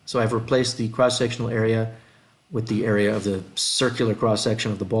there. So I've replaced the cross-sectional area with the area of the circular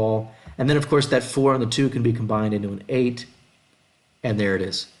cross-section of the ball. And then, of course, that 4 and the 2 can be combined into an 8, and there it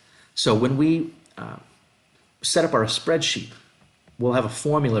is. So when we set up our spreadsheet, we'll have a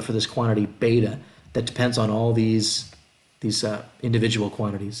formula for this quantity beta that depends on all these individual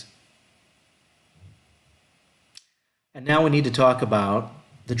quantities. And now we need to talk about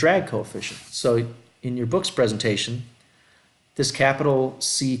the drag coefficient. So in your book's presentation, this capital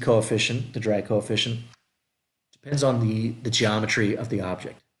C coefficient, the drag coefficient, depends on the geometry of the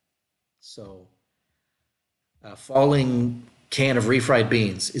object. So a falling can of refried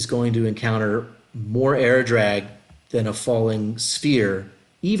beans is going to encounter more air drag than a falling sphere,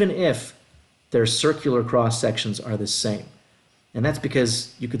 even if their circular cross sections are the same. And that's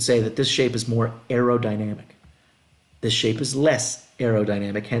because you could say that this shape is more aerodynamic. This shape is less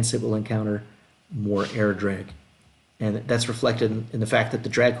aerodynamic, hence it will encounter more air drag. And that's reflected in the fact that the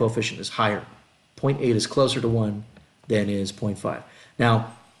drag coefficient is higher. 0.8 is closer to 1 than is 0.5.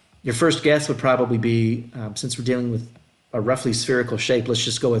 Now, your first guess would probably be, since we're dealing with a roughly spherical shape, let's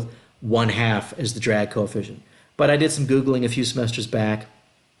just go with 1/2 as the drag coefficient. But I did some Googling a few semesters back,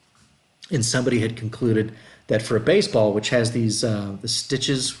 and somebody had concluded that for a baseball, which has these the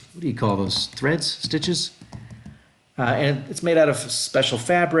stitches, what do you call those, threads, stitches? And it's made out of special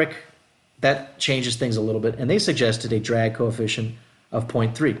fabric, that changes things a little bit. And they suggested a drag coefficient of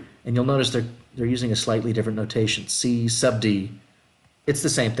 0.3. And you'll notice they're using a slightly different notation, C sub D. It's the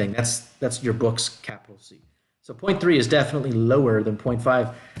same thing. That's your book's capital C. So 0.3 is definitely lower than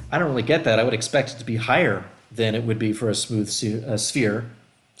 0.5. I don't really get that. I would expect it to be higher than it would be for a smooth sphere.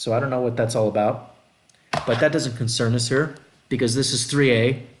 So I don't know what that's all about. But that doesn't concern us here, because this is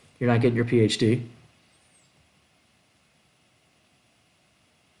 3A. You're not getting your PhD.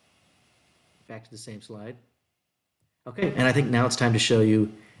 Back to the same slide. Okay, and I think now it's time to show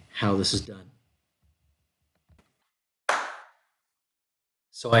you how this is done.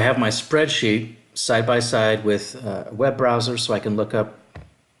 So I have my spreadsheet side by side with a web browser so I can look up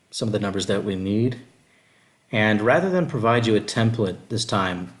some of the numbers that we need. And rather than provide you a template this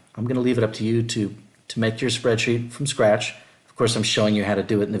time, I'm going to leave it up to you to make your spreadsheet from scratch. Of course, I'm showing you how to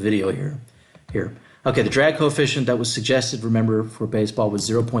do it in the video here. here. Okay, the drag coefficient that was suggested, remember, for baseball was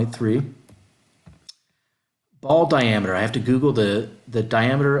 0.3. Ball diameter, I have to Google the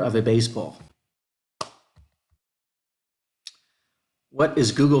diameter of a baseball. What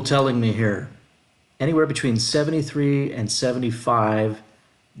is Google telling me here? Anywhere between 73 and 75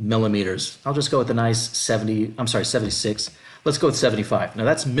 millimeters. I'll just go with a nice 76. Let's go with 75. Now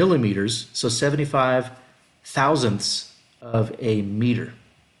that's millimeters, so 75 thousandths of a meter.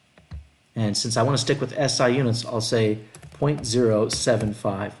 And since I want to stick with SI units, I'll say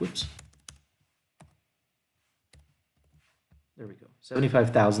 0.075. Whoops. There we go.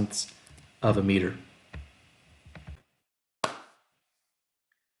 75 thousandths of a meter.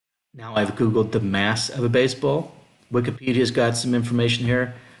 Now I've Googled the mass of a baseball. Wikipedia's got some information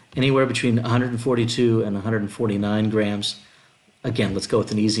here. Anywhere between 142 and 149 grams. Again, let's go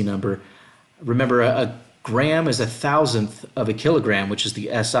with an easy number. Remember, a gram is a thousandth of a kilogram, which is the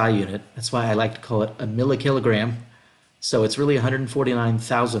SI unit. That's why I like to call it a millikilogram. So it's really 149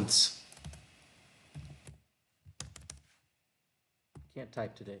 thousandths. Can't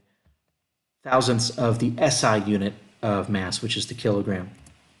type today. Thousandths of the SI unit of mass, which is the kilogram.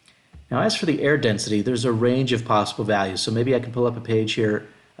 Now, as for the air density, there's a range of possible values. So maybe I can pull up a page here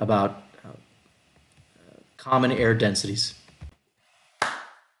about common air densities.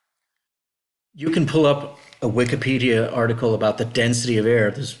 You can pull up a Wikipedia article about the density of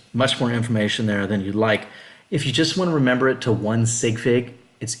air. There's much more information there than you'd like. If you just want to remember it to 1 sig fig,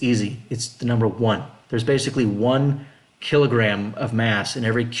 it's easy. It's the number 1. There's basically 1 kilogram of mass in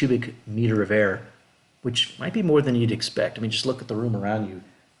every cubic meter of air, which might be more than you'd expect. I mean, just look at the room around you.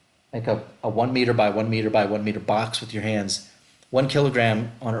 Make a 1 meter by 1 meter by 1 meter box with your hands. 1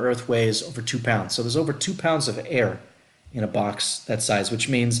 kilogram on Earth weighs over 2 pounds. So there's over 2 pounds of air in a box that size, which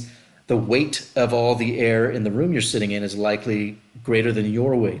means the weight of all the air in the room you're sitting in is likely greater than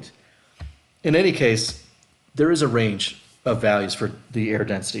your weight. In any case, there is a range of values for the air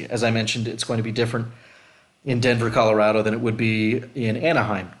density. As I mentioned, it's going to be different in Denver, Colorado than it would be in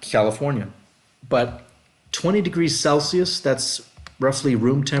Anaheim, California. But 20 degrees Celsius, that's roughly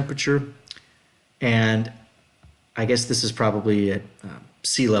room temperature, and I guess this is probably at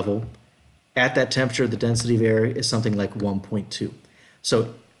sea level. At that temperature, the density of air is something like 1.2.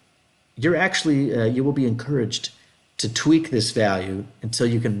 So you're actually, you will be encouraged to tweak this value until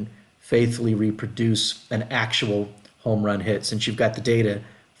you can faithfully reproduce an actual home run hit, since you've got the data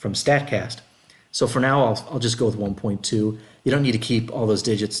from StatCast. So for now, I'll just go with 1.2. You don't need to keep all those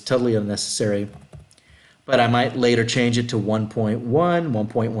digits, totally unnecessary. But I might later change it to 1.1,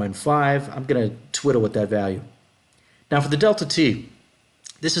 1.15. I'm going to twiddle with that value. Now for the delta t,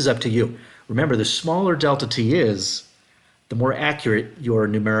 this is up to you. Remember, the smaller delta t is, the more accurate your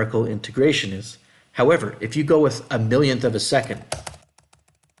numerical integration is. However, if you go with a millionth of a second,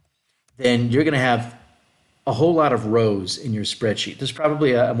 then you're going to have a whole lot of rows in your spreadsheet. There's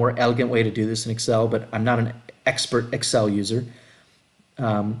probably a more elegant way to do this in Excel, but I'm not an expert Excel user.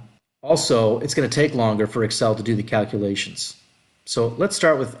 Also, it's going to take longer for Excel to do the calculations. So let's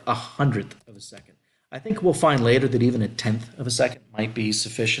start with 100th of a second. I think we'll find later that even a 10th of a second might be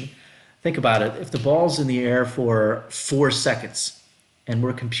sufficient. Think about it. If the ball's in the air for 4 seconds and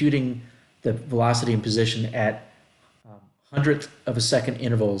we're computing the velocity and position at 100th of a second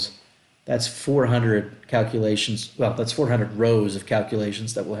intervals, that's 400 calculations. Well, that's 400 rows of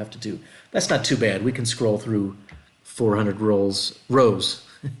calculations that we'll have to do. That's not too bad. We can scroll through 400 rows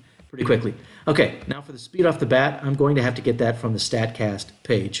pretty quickly. Okay, now for the speed off the bat, I'm going to have to get that from the StatCast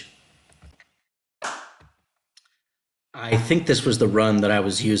page. I think this was the run that I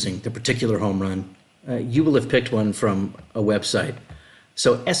was using, the particular home run. You will have picked one from a website.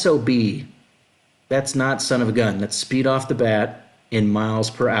 So SOB, that's not son of a gun. That's speed off the bat in miles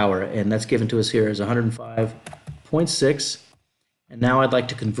per hour, and that's given to us here as 105.6. And now I'd like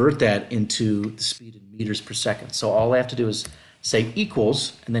to convert that into the speed in meters per second. So all I have to do is say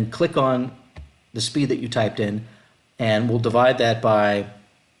equals, and then click on the speed that you typed in, and we'll divide that by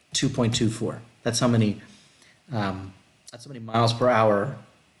 2.24. That's how many miles per hour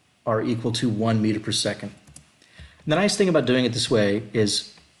are equal to 1 meter per second. And the nice thing about doing it this way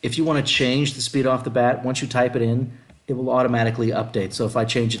is if you want to change the speed off the bat, once you type it in, it will automatically update. So if I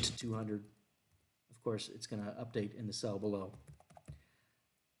change it to 200, of course, it's going to update in the cell below.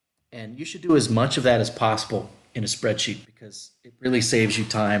 And you should do as much of that as possible in a spreadsheet because it really saves you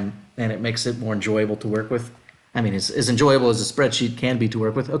time and it makes it more enjoyable to work with. I mean, it's as enjoyable as a spreadsheet can be to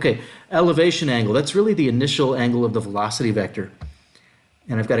work with. Okay, elevation angle. That's really the initial angle of the velocity vector.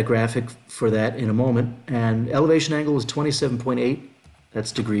 And I've got a graphic for that in a moment. And elevation angle is 27.8.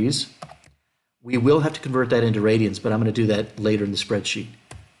 That's degrees. We will have to convert that into radians, but I'm going to do that later in the spreadsheet.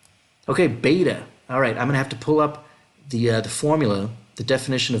 Okay, beta. All right, I'm going to have to pull up the formula, the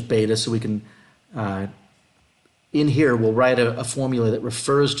definition of beta, so we can, in here, we'll write a formula that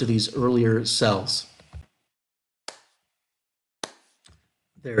refers to these earlier cells.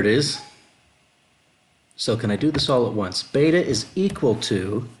 There it is. So can I do this all at once? Beta is equal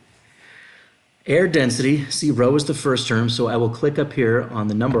to air density. See, rho is the first term, so I will click up here on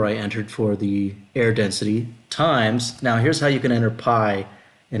the number I entered for the air density times. Now here's how you can enter pi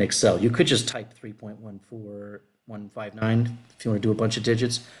in Excel. You could just type 3.14159 if you want to do a bunch of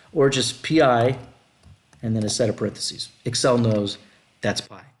digits, or just pi and then a set of parentheses. Excel knows that's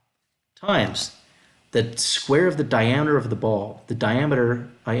pi. Times the square of the diameter of the ball. The diameter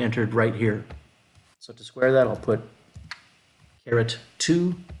I entered right here. So to square that, I'll put caret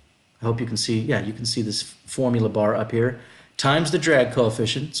 2. I hope you can see, yeah, you can see this formula bar up here, times the drag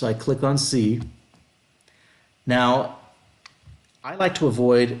coefficient. So I click on C. Now, I like to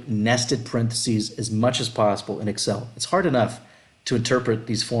avoid nested parentheses as much as possible in Excel. It's hard enough to interpret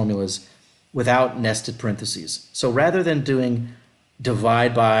these formulas without nested parentheses. So rather than doing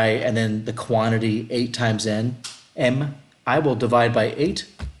divide by and then the quantity 8 times m, I will divide by 8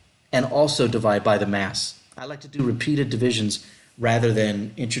 and also divide by the mass. I like to do repeated divisions rather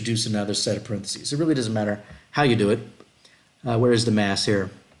than introduce another set of parentheses. It really doesn't matter how you do it. Where is the mass here?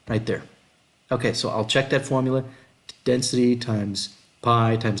 Right there. Okay, so I'll check that formula. Density times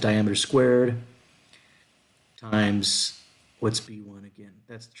pi times diameter squared times, what's B1 again?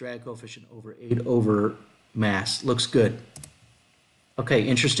 That's the drag coefficient over 8 over mass. Looks good. Okay,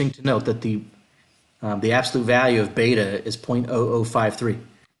 interesting to note that the absolute value of beta is 0.0053.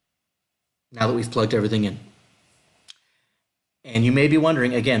 Now that we've plugged everything in. And you may be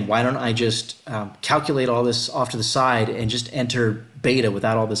wondering, again, why don't I just calculate all this off to the side and just enter beta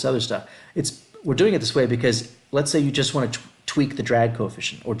without all this other stuff? We're doing it this way because let's say you just want to tweak the drag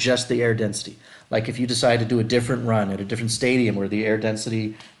coefficient or just the air density. Like if you decide to do a different run at a different stadium where the air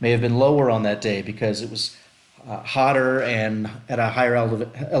density may have been lower on that day because it was hotter and at a higher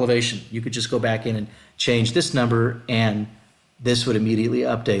elevation, you could just go back in and change this number and this would immediately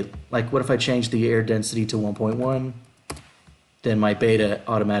update. Like what if I change the air density to 1.1? Then my beta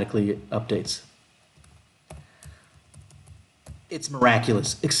automatically updates. It's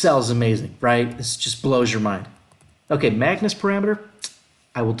miraculous. Excel is amazing, right? This just blows your mind. Okay, Magnus parameter,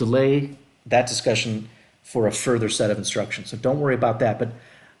 I will delay that discussion for a further set of instructions. So don't worry about that, but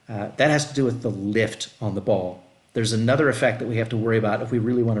that has to do with the lift on the ball. There's another effect that we have to worry about if we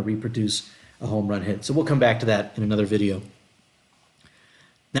really want to reproduce a home run hit. So we'll come back to that in another video.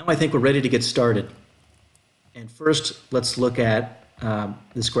 Now I think we're ready to get started. And first, let's look at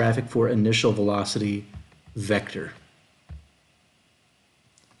this graphic for initial velocity vector.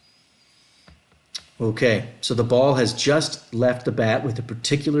 Okay, so the ball has just left the bat with a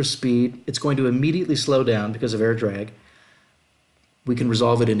particular speed. It's going to immediately slow down because of air drag. We can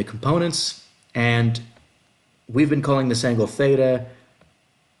resolve it into components, and we've been calling this angle theta.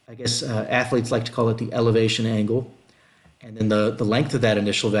 I guess athletes like to call it the elevation angle. And then the length of that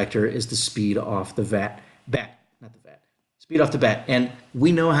initial vector is the speed off the speed off the bat. And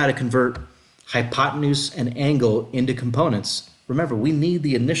we know how to convert hypotenuse and angle into components. Remember, we need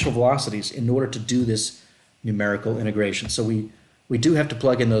the initial velocities in order to do this numerical integration. So we do have to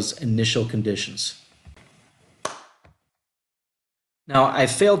plug in those initial conditions. Now, I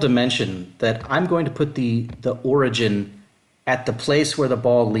failed to mention that I'm going to put the origin at the place where the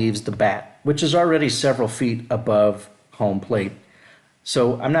ball leaves the bat, which is already several feet above home plate.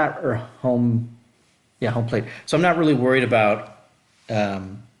 So I'm not, home plate. So I'm not really worried about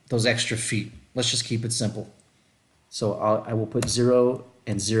those extra feet. Let's just keep it simple. So I will put 0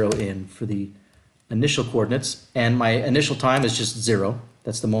 and 0 in for the initial coordinates, and my initial time is just 0.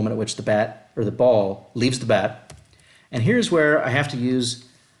 That's the moment at which the bat or the ball leaves the bat. And here's where I have to use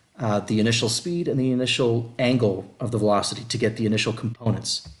the initial speed and the initial angle of the velocity to get the initial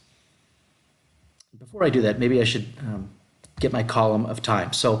components. Before I do that, maybe I should get my column of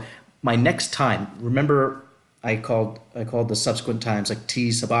time. So my next time, remember I called the subsequent times like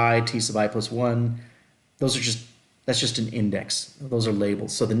t sub I plus 1. That's just an index. Those are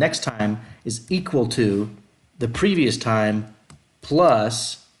labels. So the next time is equal to the previous time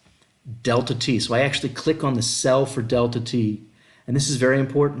plus delta t. So I actually click on the cell for delta t. And this is very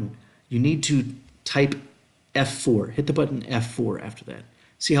important. You need to type F4. Hit the button F4 after that.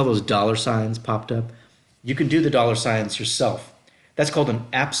 See how those dollar signs popped up? You can do the dollar signs yourself. That's called an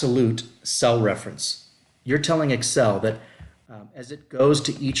absolute cell reference. You're telling Excel that as it goes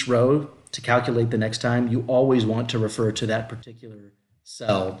to each row to calculate the next time, you always want to refer to that particular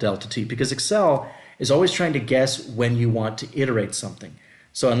cell, delta t, because Excel is always trying to guess when you want to iterate something.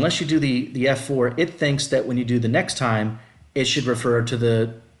 So unless you do the F4, it thinks that when you do the next time, it should refer to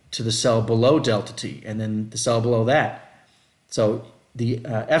the cell below delta t, and then the cell below that. So the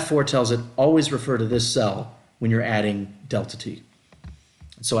F4 tells it always refer to this cell when you're adding delta t.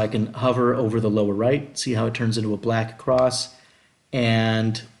 So I can hover over the lower right, see how it turns into a black cross.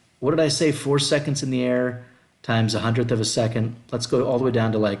 And what did I say, 4 seconds in the air times 100th of a second? Let's go all the way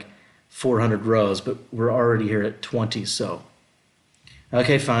down to like 400 rows, but we're already here at 20, so.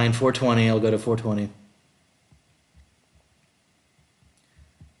 Okay, fine, 420, I'll go to 420.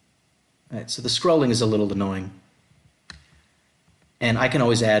 All right, so the scrolling is a little annoying. And I can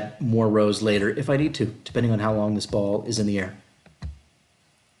always add more rows later if I need to, depending on how long this ball is in the air.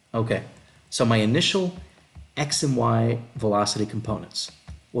 Okay, so my initial x and y velocity components.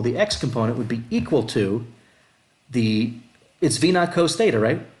 Well, the x component would be equal to it's v naught cos theta,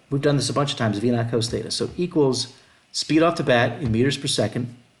 right? We've done this a bunch of times, v naught cos theta. So equals speed off the bat in meters per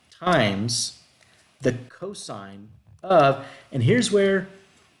second times the cosine of, and here's where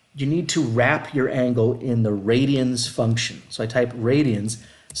you need to wrap your angle in the radians function. So I type radians.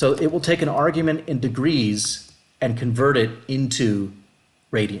 So it will take an argument in degrees and convert it into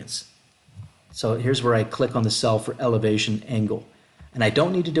radians. So here's where I click on the cell for elevation angle. And I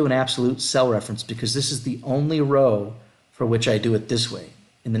don't need to do an absolute cell reference because this is the only row for which I do it this way.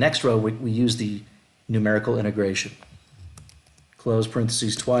 In the next row, we use the numerical integration. Close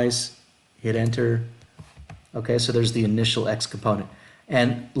parentheses twice, hit enter. Okay, so there's the initial x component.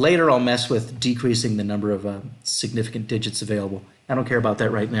 And later I'll mess with decreasing the number of significant digits available. I don't care about that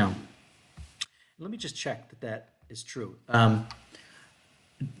right now. Let me just check that that is true.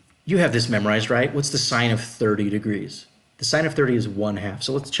 You have this memorized, right? What's the sine of 30 degrees? The sine of 30 is 1/2.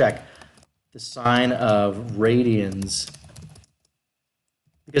 So let's check the sine of radians.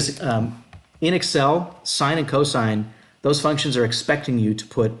 Because in Excel, sine and cosine, those functions are expecting you to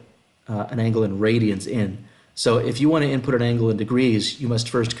put an angle in radians in. So if you want to input an angle in degrees, you must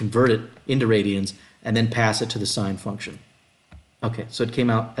first convert it into radians and then pass it to the sine function. Okay, so it came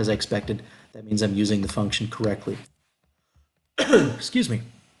out as I expected. That means I'm using the function correctly. Excuse me.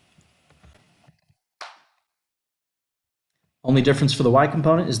 Only difference for the y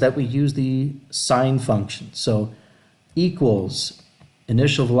component is that we use the sine function. So equals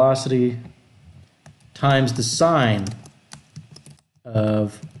initial velocity times the sine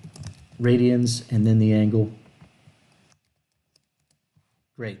of radians and then the angle.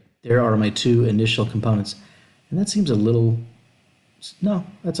 Great. There are my two initial components. And that seems a little, no,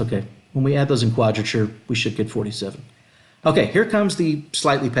 that's okay. When we add those in quadrature, we should get 47. Okay, here comes the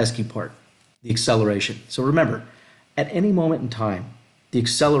slightly pesky part, the acceleration. So remember, at any moment in time, the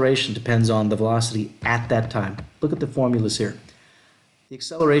acceleration depends on the velocity at that time. Look at the formulas here. The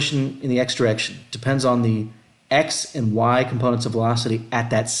acceleration in the x direction depends on the x and y components of velocity at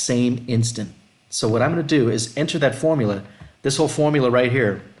that same instant. So what I'm going to do is enter that formula. This whole formula right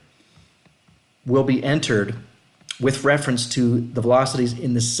here will be entered with reference to the velocities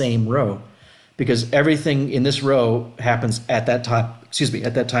in the same row, because everything in this row happens at that time,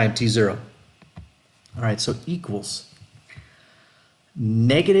 at that time t0. All right, so equals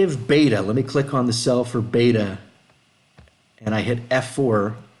negative beta. Let me click on the cell for beta, and I hit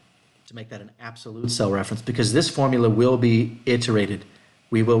F4 to make that an absolute cell reference, because this formula will be iterated.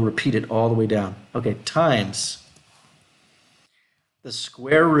 We will repeat it all the way down. Okay, times the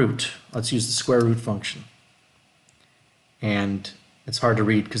square root. Let's use the square root function. And it's hard to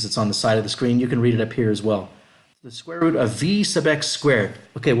read because it's on the side of the screen. You can read it up here as well. The square root of v sub x squared.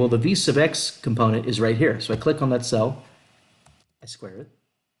 Okay, well, the v sub x component is right here. So I click on that cell, I square it,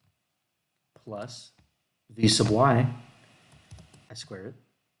 plus v sub y, I square it,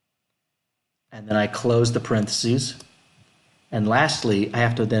 and then I close the parentheses. And lastly, I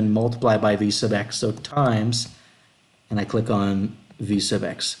have to then multiply by v sub x, so times, and I click on v sub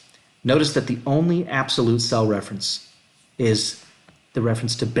x. Notice that the only absolute cell reference is the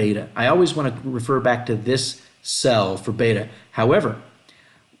reference to beta. I always want to refer back to this cell for beta. However,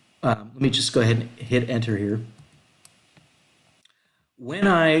 let me just go ahead and hit enter here. When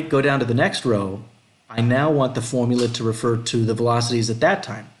I go down to the next row, I now want the formula to refer to the velocities at that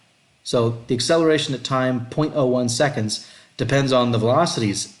time. So the acceleration at time 0.01 seconds depends on the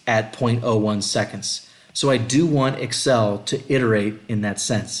velocities at 0.01 seconds. So I do want Excel to iterate in that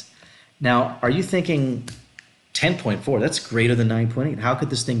sense. Now, are you thinking 10.4, that's greater than 9.8. How could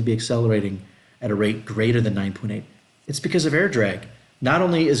this thing be accelerating at a rate greater than 9.8? It's because of air drag. Not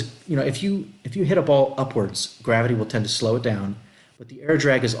only is, if you hit a ball upwards, gravity will tend to slow it down, but the air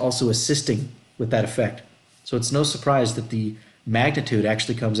drag is also assisting with that effect. So it's no surprise that the magnitude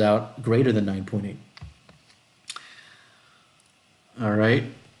actually comes out greater than 9.8. All right.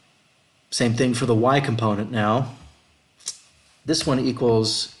 Same thing for the y component now. This one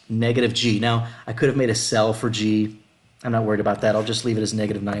equals negative g. Now, I could have made a cell for g. I'm not worried about that. I'll just leave it as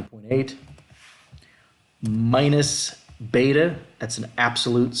negative 9.8. Minus beta, that's an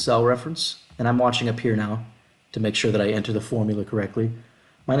absolute cell reference. And I'm watching up here now to make sure that I enter the formula correctly.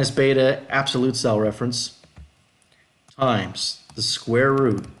 Minus beta, absolute cell reference, times the square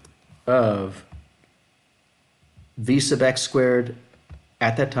root of v sub x squared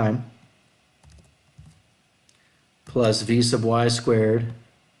at that time plus v sub y squared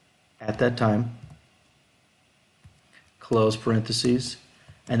at that time, close parentheses,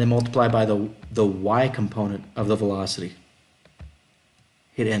 and then multiply by the y component of the velocity.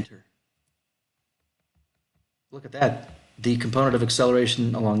 Hit enter. Look at that. The component of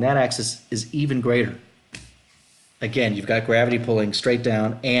acceleration along that axis is even greater. Again, you've got gravity pulling straight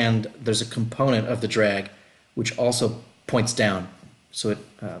down, and there's a component of the drag which also points down. So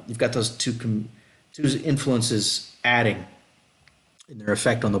you've got those two influences adding in their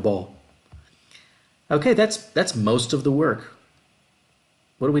effect on the ball. Okay, that's most of the work.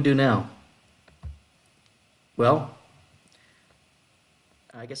 What do we do now? Well,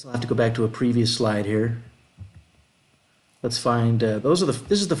 I guess I'll have to go back to a previous slide here. Let's find, this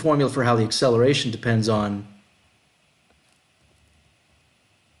is the formula for how the acceleration depends on,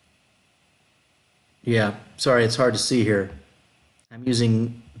 yeah, sorry, it's hard to see here. I'm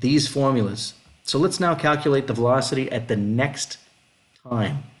using these formulas. So let's now calculate the velocity at the next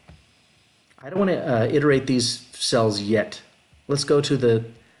time. I don't want to iterate these cells yet. Let's go to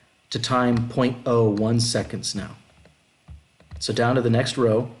time 0.01 seconds now. So down to the next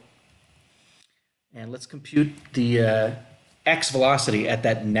row, and let's compute the x velocity at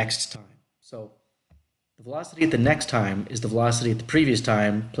that next time. So the velocity at the next time is the velocity at the previous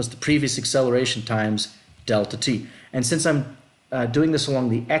time plus the previous acceleration times delta t. And since I'm doing this along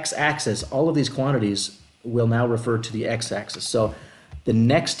the x-axis, all of these quantities will now refer to the x-axis. So the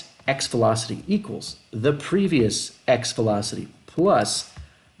next x velocity equals the previous x velocity plus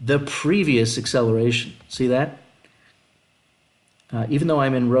the previous acceleration. See that? Even though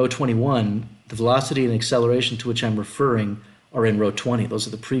I'm in row 21, the velocity and acceleration to which I'm referring are in row 20. Those are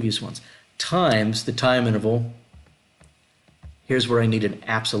the previous ones. Times the time interval. Here's where I need an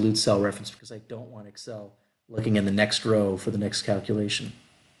absolute cell reference because I don't want Excel looking in the next row for the next calculation.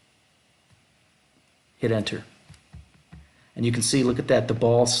 Hit enter. And you can see, look at that, the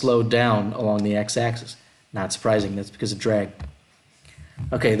ball slowed down along the x-axis. Not surprising, that's because of drag.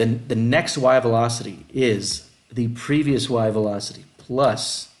 Okay, then the next y velocity is the previous y velocity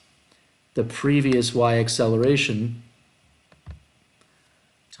plus the previous y acceleration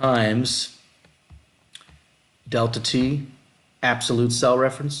times delta t, absolute cell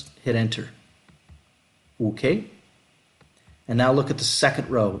reference, hit enter. Okay. And now look at the second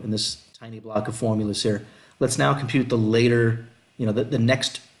row in this tiny block of formulas here. Let's now compute the later, the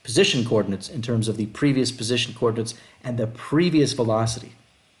next position coordinates in terms of the previous position coordinates and the previous velocity.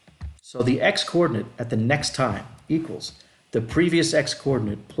 So the x coordinate at the next time equals the previous x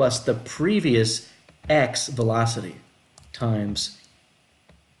coordinate plus the previous x velocity times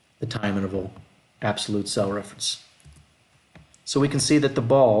the time interval, absolute cell reference. So we can see that the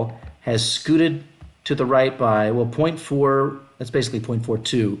ball has scooted to the right by, well, 0.4, that's basically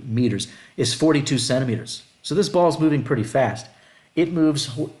 0.42 meters, is 42 centimeters. So this ball is moving pretty fast. It moves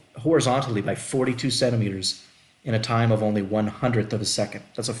horizontally by 42 centimeters in a time of only 1/100th of a second.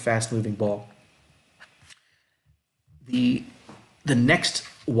 That's a fast-moving ball. The next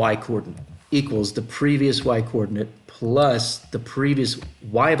y coordinate equals the previous y coordinate plus the previous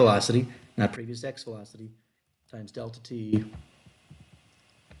y velocity, not previous x velocity, times delta t,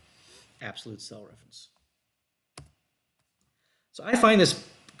 absolute cell reference. So I find this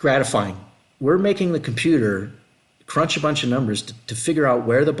gratifying. We're making the computer crunch a bunch of numbers to figure out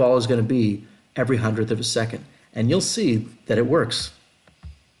where the ball is going to be every 100th of a second. And you'll see that it works.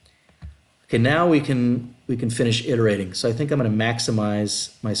 Okay, now we can finish iterating. So I think I'm going to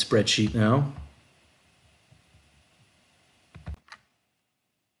maximize my spreadsheet now.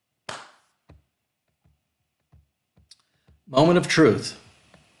 Moment of truth.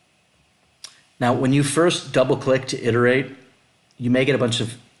 Now, when you first double-click to iterate, you may get a bunch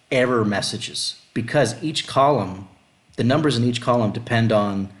of error messages because each column, the numbers in each column depend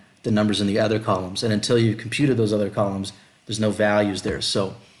on the numbers in the other columns. And until you've computed those other columns, there's no values there.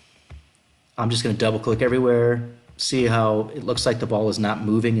 So I'm just going to double-click everywhere, see how it looks like the ball is not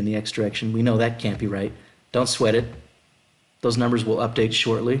moving in the x direction. We know that can't be right. Don't sweat it. Those numbers will update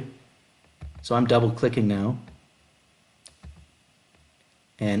shortly. So I'm double-clicking now.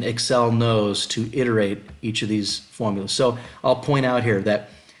 and Excel knows to iterate each of these formulas. So I'll point out here that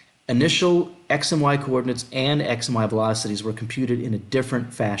initial x and y coordinates and x and y velocities were computed in a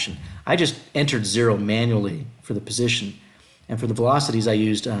different fashion. I just entered 0 manually for the position, and for the velocities I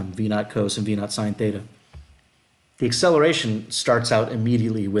used v naught cos and v naught sine theta. The acceleration starts out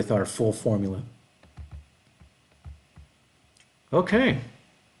immediately with our full formula. Okay.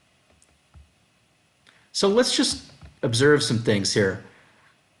 So let's just observe some things here.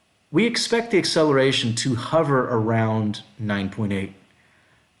 We expect the acceleration to hover around 9.8.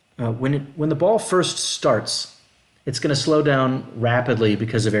 When the ball first starts, it's going to slow down rapidly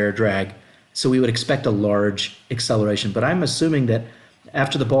because of air drag. So we would expect a large acceleration. But I'm assuming that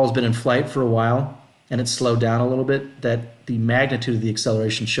after the ball's been in flight for a while and it's slowed down a little bit, that the magnitude of the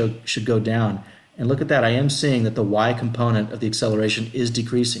acceleration should go down. And look at that. I am seeing that the y component of the acceleration is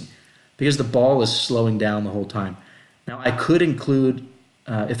decreasing because the ball is slowing down the whole time. Now, I could include,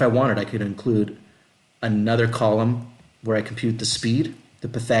 if I wanted, I could include another column where I compute the speed, the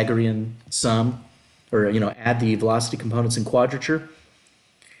Pythagorean sum, or add the velocity components in quadrature.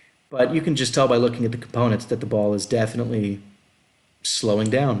 But you can just tell by looking at the components that the ball is definitely slowing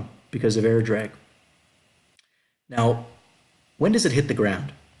down because of air drag. Now, when does it hit the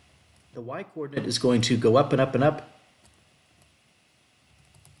ground? The y-coordinate is going to go up and up and up.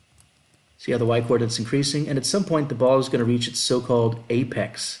 See how the y-coordinate's increasing? And at some point, the ball is going to reach its so-called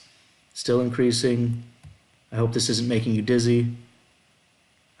apex. Still increasing. I hope this isn't making you dizzy.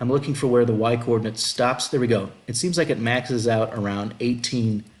 I'm looking for where the y-coordinate stops. There we go. It seems like it maxes out around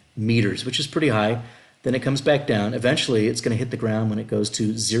 18 meters, which is pretty high. Then it comes back down. Eventually, it's going to hit the ground when it goes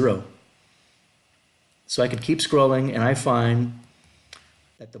to 0. So I could keep scrolling, and I find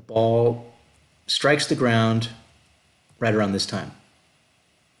that the ball strikes the ground right around this time,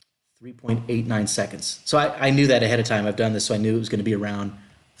 3.89 seconds. So I knew that ahead of time. I've done this, so I knew it was going to be around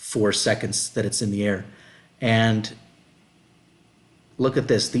 4 seconds that it's in the air. And look at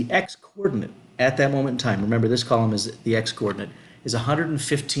this. The x-coordinate at that moment in time, remember this column is the x-coordinate, is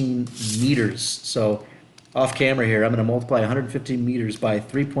 115 meters. So off camera here, I'm going to multiply 115 meters by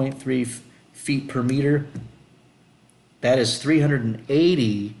 3.3 feet per meter. That is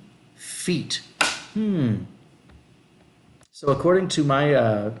 380 feet. So according to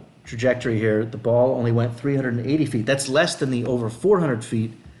my trajectory here, the ball only went 380 feet. That's less than the over 400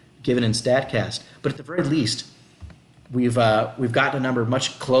 feet given in StatCast. But at the very least, we've gotten a number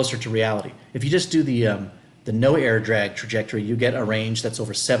much closer to reality. If you just do the no air drag trajectory, you get a range that's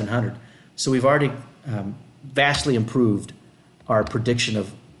over 700. So we've already vastly improved our prediction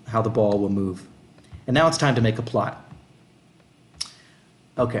of how the ball will move. And now it's time to make a plot.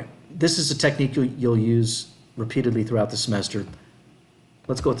 Okay, this is a technique you'll use repeatedly throughout the semester.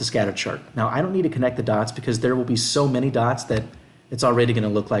 Let's go with the scatter chart. Now, I don't need to connect the dots because there will be so many dots that it's already going to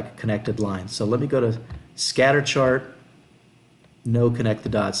look like a connected line. So let me go to scatter chart, no connect the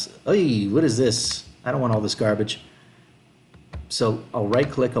dots. Hey, what is this? I don't want all this garbage. So I'll right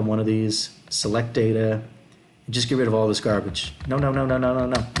click on one of these, select data, and just get rid of all this garbage. No.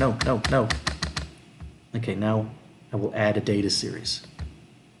 Okay, now I will add a data series.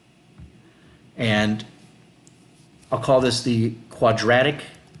 And I'll call this the quadratic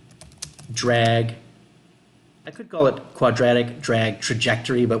drag. I could call it quadratic drag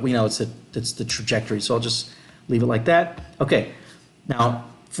trajectory, but we know it's the trajectory, so I'll just leave it like that. Okay, now,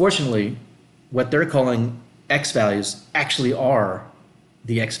 fortunately, what they're calling x values actually are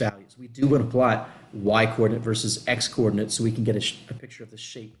the x values. We do want to plot y-coordinate versus x-coordinate so we can get a picture of the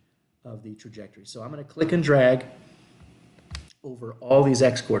shape of the trajectory. So I'm going to click and drag over all these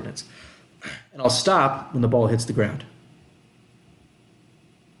x-coordinates. And I'll stop when the ball hits the ground,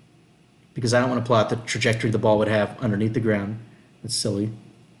 because I don't want to plot the trajectory the ball would have underneath the ground. That's silly.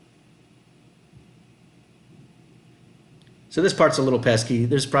 So this part's a little pesky.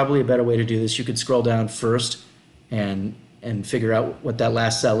 There's probably a better way to do this. You could scroll down first and figure out what that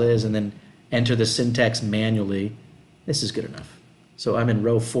last cell is and then enter the syntax manually. This is good enough. So I'm in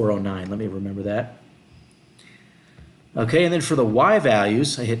row 409. Let me remember that. Okay, and then for the y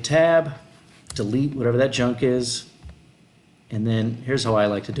values, I hit tab, delete whatever that junk is, and then here's how I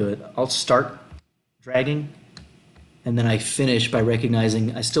like to do it. I'll start dragging, and then I finish by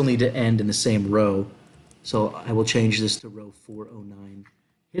recognizing I still need to end in the same row. So I will change this to row 409.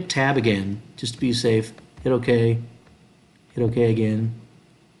 Hit tab again, just to be safe. Hit OK. Hit OK again.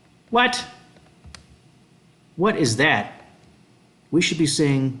 What? What is that? We should be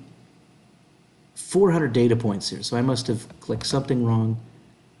seeing 400 data points here, so I must have clicked something wrong.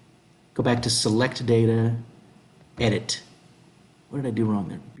 Go back to select data, edit. What did I do wrong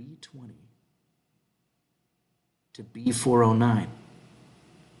there? B20 to B409.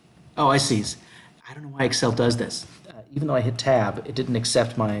 Oh, I see. I don't know why Excel does this. Even though I hit tab, it didn't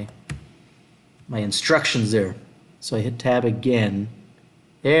accept my instructions there. So I hit tab again.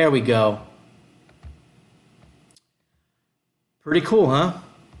 There we go. Pretty cool, huh?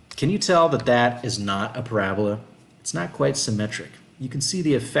 Can you tell that that is not a parabola? It's not quite symmetric. You can see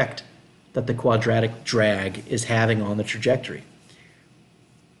the effect that the quadratic drag is having on the trajectory.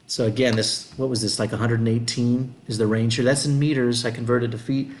 So again, this, what was this, like 118 is the range here. That's in meters. I converted to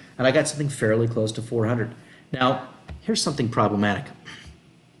feet, and I got something fairly close to 400. Now, here's something problematic.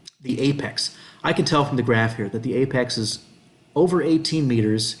 The apex. I can tell from the graph here that the apex is over 18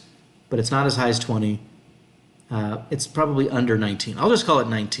 meters, but it's not as high as 20. It's probably under 19. I'll just call it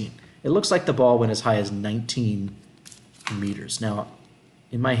 19. It looks like the ball went as high as 19 meters. Now,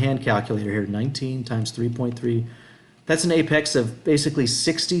 in my hand calculator here, 19 times 3.3, that's an apex of basically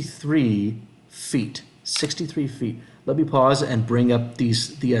 63 feet. 63 feet. Let me pause and bring up the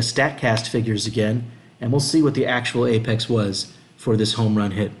StatCast figures again, and we'll see what the actual apex was for this home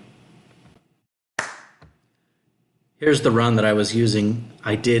run hit. Here's the run that I was using.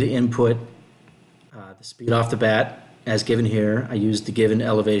 I did input the speed off the bat as given here. I used the given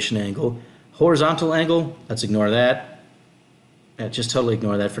elevation angle. Horizontal angle, let's ignore that. Just totally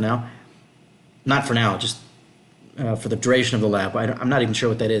ignore that for now. Not for now, just for the duration of the lap. I'm not even sure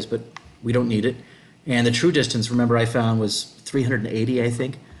what that is, but we don't need it. And the true distance, remember, I found was 380, I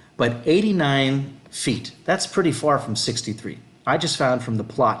think. But 89 feet, that's pretty far from 63. I just found from the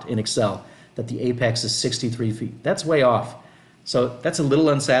plot in Excel that the apex is 63 feet. That's way off. So that's a little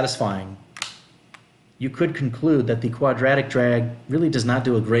unsatisfying. You could conclude that the quadratic drag really does not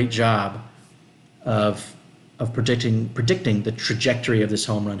do a great job of predicting the trajectory of this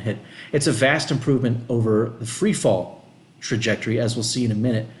home run hit. It's a vast improvement over the free fall trajectory, as we'll see in a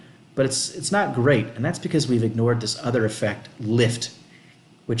minute, but it's not great, and that's because we've ignored this other effect, lift,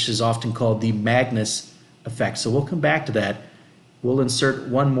 which is often called the Magnus effect. So we'll come back to that. We'll insert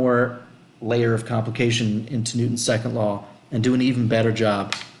one more layer of complication into Newton's second law and do an even better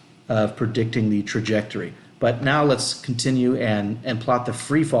job of predicting the trajectory. But now let's continue and plot the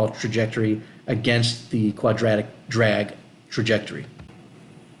free fall trajectory against the quadratic drag trajectory.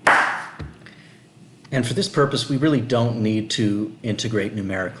 And for this purpose, we really don't need to integrate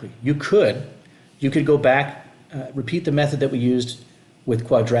numerically. You could go back, repeat the method that we used with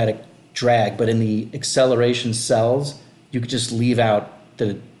quadratic drag, but in the acceleration cells, you could just leave out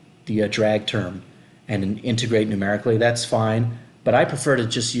the drag term and integrate numerically. That's fine, but I prefer to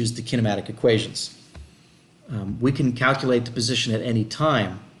just use the kinematic equations. We can calculate the position at any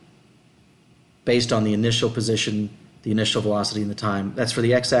time based on the initial position, the initial velocity, and the time. That's for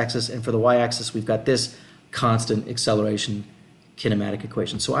the x-axis, and for the y-axis, we've got this constant acceleration kinematic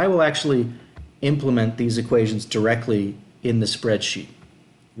equation. So I will actually implement these equations directly in the spreadsheet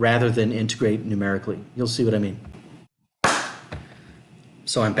rather than integrate numerically. You'll see what I mean.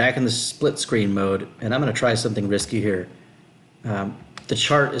 So I'm back in the split screen mode, and I'm going to try something risky here. The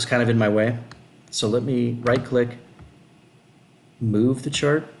chart is kind of in my way, so let me right-click, move the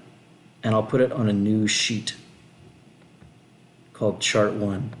chart, and I'll put it on a new sheet called Chart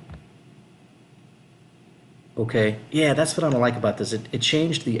 1. Okay, yeah, that's what I don't like about this. It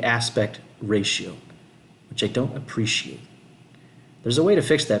changed the aspect ratio, which I don't appreciate. There's a way to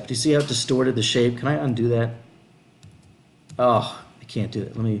fix that, but do you see how it distorted the shape? Can I undo that? Oh, I can't do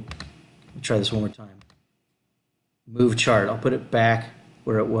it. Let me try this one more time. Move chart. I'll put it back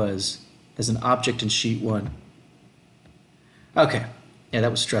where it was as an object in sheet 1. Okay, yeah,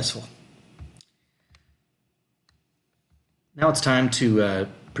 that was stressful. Now it's time to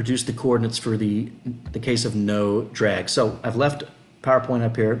produce the coordinates for the case of no drag. So I've left PowerPoint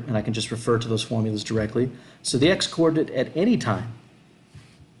up here, and I can just refer to those formulas directly. So the x-coordinate at any time,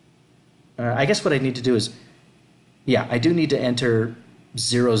 I guess what I need to do is, yeah, I do need to enter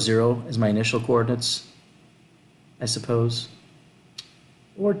 0, 0 as my initial coordinates, I suppose.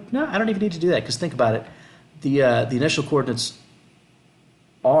 Or, no, I don't even need to do that, because think about it. The initial coordinates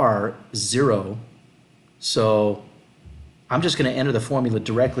are 0, so I'm just going to enter the formula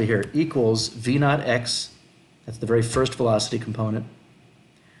directly here. Equals v naught x, that's the very first velocity component,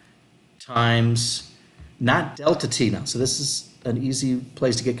 times, not delta t now. So this is an easy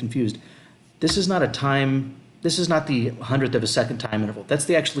place to get confused. This is not a time, this is not the 100th of a second time interval. That's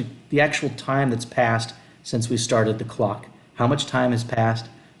the actual time that's passed since we started the clock. How much time has passed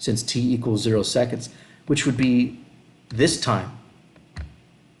since t equals 0 seconds, which would be this time.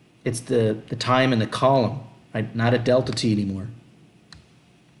 It's the time in the column, right? Not a delta t anymore.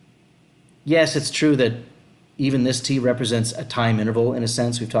 Yes, it's true that even this t represents a time interval in a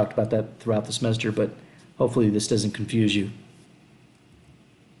sense. We've talked about that throughout the semester, but hopefully this doesn't confuse you.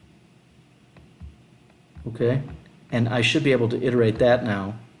 okay? And I should be able to iterate that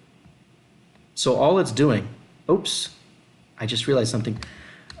now. So all it's doing, oops, I just realized something.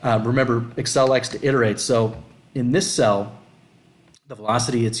 Remember, Excel likes to iterate. So in this cell, the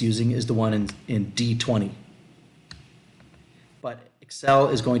velocity it's using is the one in D20. But Excel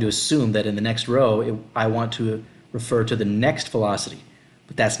is going to assume that in the next row, I want to refer to the next velocity.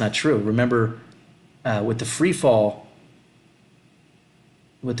 But that's not true. Remember, with the free fall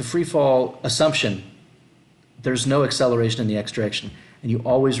assumption, there's no acceleration in the x direction. And you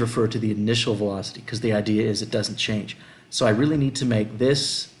always refer to the initial velocity because the idea is it doesn't change. So I really need to make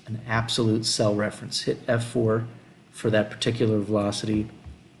this an absolute cell reference. Hit F4 for that particular velocity.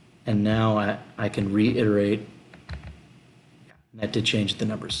 And now I can reiterate. And that did change the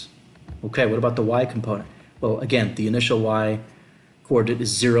numbers. Okay, what about the y component? Well, again, the initial y coordinate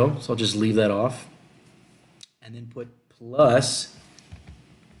is 0, so I'll just leave that off. And then put plus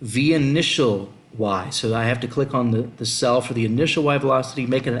v initial y. So I have to click on the cell for the initial y velocity,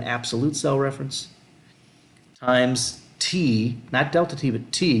 make it an absolute cell reference, times t, not delta t,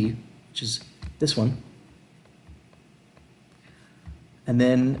 but t, which is this one, and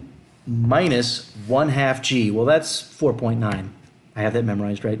then minus 1/2 g. Well, that's 4.9. I have that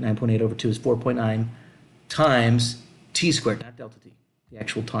memorized, right? 9.8 over 2 is 4.9 times t squared, not delta t, the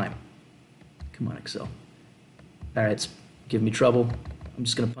actual time. Come on, Excel. All right, it's giving me trouble. I'm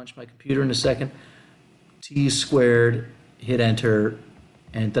just going to punch my computer in a second. T squared, hit enter.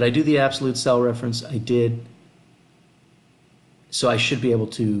 And did I do the absolute cell reference? I did. So I should be able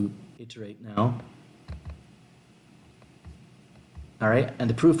to iterate now. All right, and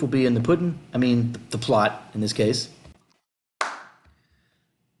the proof will be in the pudding. I mean, the plot in this case.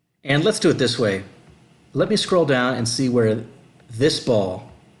 And let's do it this way. Let me scroll down and see where this ball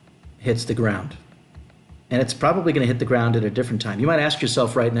hits the ground. And it's probably going to hit the ground at a different time. You might ask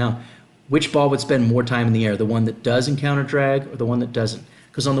yourself right now, which ball would spend more time in the air, the one that does encounter drag or the one that doesn't?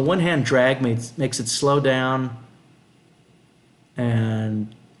 Because on the one hand, drag makes it slow down,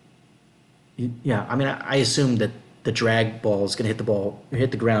 and yeah, I mean, I assume that the drag ball is going to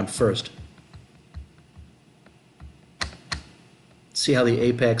hit the ground first. See how the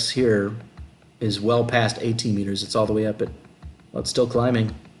apex here is well past 18 meters. It's all the way up at, well, it's still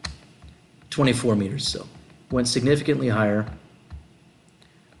climbing, 24 meters. So went significantly higher.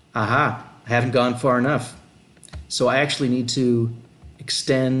 Aha, I haven't gone far enough. So I actually need to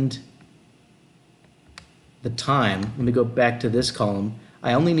extend the time. Let me go back to this column.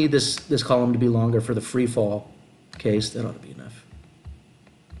 I only need this column to be longer for the free fall case. That ought to be enough.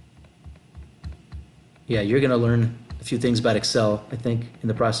 Yeah, you're going to learn a few things about Excel, I think, in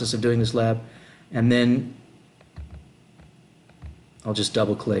the process of doing this lab. And then I'll just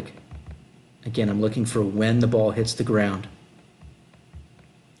double click. Again, I'm looking for when the ball hits the ground.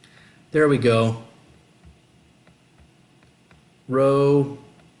 There we go. Row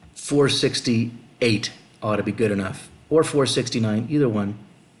 468 ought to be good enough, or 469, either one.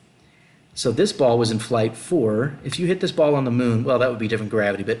 So this ball was in flight 4. If you hit this ball on the moon, well, that would be different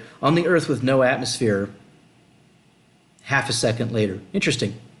gravity, but on the Earth with no atmosphere, half a second later.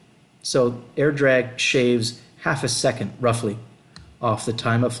 Interesting. So air drag shaves half a second, roughly, off the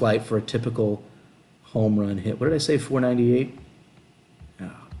time of flight for a typical home run hit. What did I say, 498?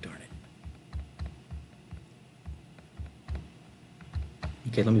 Oh, darn it.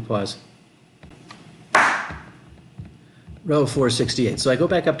 Okay, let me pause. Row 468. So I go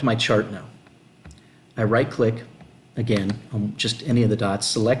back up to my chart now. I right-click, again, on just any of the dots,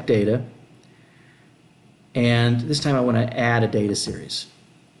 select data, and this time I want to add a data series.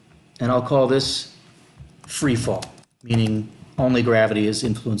 And I'll call this free fall, meaning only gravity is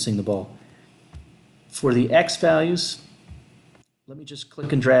influencing the ball. For the x values, let me just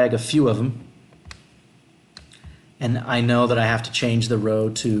click and drag a few of them. And I know that I have to change the row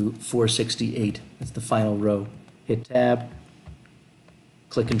to 468. That's the final row. Hit tab,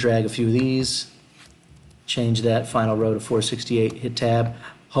 click and drag a few of these, change that final row to 468, hit tab.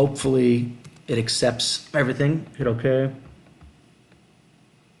 Hopefully it accepts everything. Hit OK.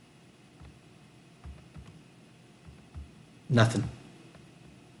 Nothing.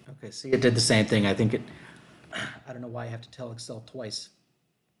 Okay, see, it did the same thing. I think I don't know why I have to tell Excel twice.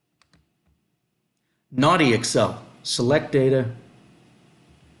 Naughty Excel. Select data.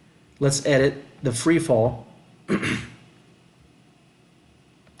 Let's edit the free fall.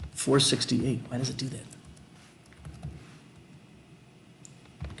 468. Why does it do that?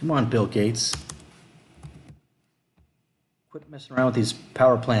 Come on, Bill Gates. Quit messing around with these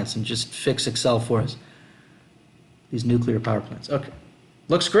power plants and just fix Excel for us. These nuclear power plants. Okay.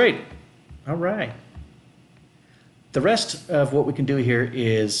 Looks great. All right. The rest of what we can do here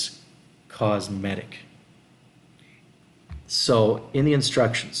is cosmetic. So in the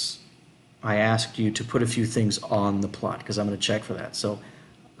instructions, I asked you to put a few things on the plot because I'm going to check for that. So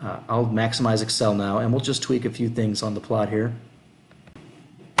I'll maximize Excel now, and we'll just tweak a few things on the plot here.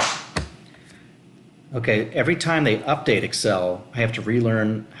 Okay, every time they update Excel, I have to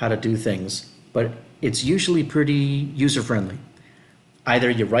relearn how to do things, but it's usually pretty user-friendly. Either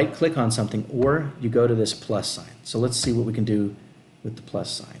you right-click on something or you go to this plus sign. So let's see what we can do with the plus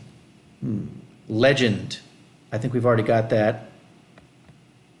sign. Legend. I think we've already got that.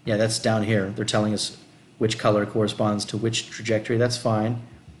 Yeah, that's down here. They're telling us which color corresponds to which trajectory. That's fine.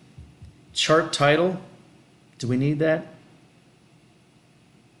 Chart title. Do we need that?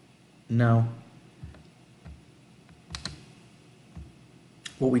 No.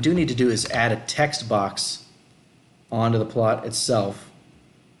 What we do need to do is add a text box onto the plot itself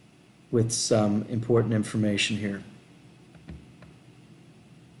with some important information here.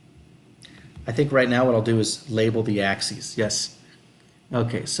 I think right now what I'll do is label the axes. Yes.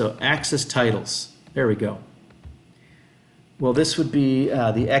 Okay, so axis titles. There we go. Well, this would be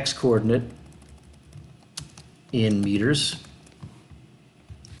the x-coordinate in meters.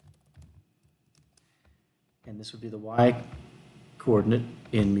 And this would be the y-coordinate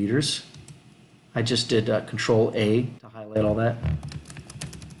in meters. I just did Control A to highlight all that.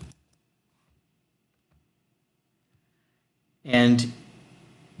 And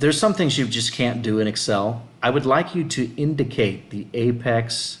there's some things you just can't do in Excel. I would like you to indicate the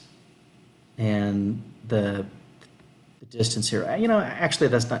apex and the distance here. You know, actually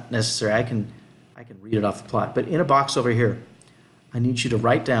that's not necessary. I can read it off the plot. But in a box over here, I need you to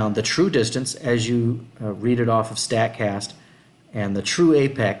write down the true distance as you read it off of StatCast and the true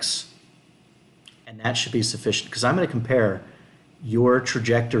apex, and that should be sufficient because I'm going to compare your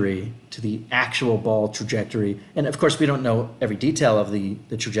trajectory to the actual ball trajectory. And of course, we don't know every detail of the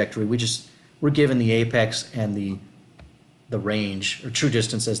trajectory. We're given the apex and the range, or true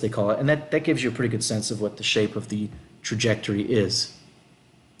distance as they call it, and that gives you a pretty good sense of what the shape of the trajectory is.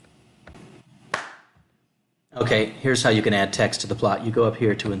 Okay, here's how you can add text to the plot. You go up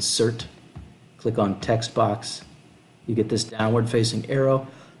here to Insert, click on Text Box. You get this downward facing arrow.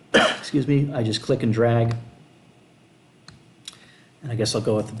 Excuse me, I just click and drag. And I guess I'll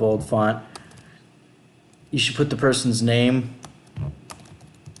go with the bold font. You should put the person's name.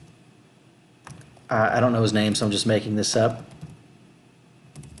 I don't know his name, so I'm just making this up.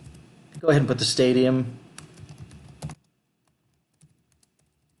 Go ahead and put the stadium.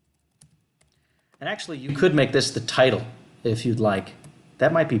 And actually, you could make this the title if you'd like.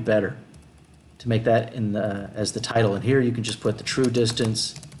 That might be better to make that as the title. And here you can just put the true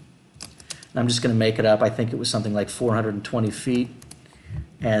distance. And I'm just going to make it up. I think it was something like 420 feet.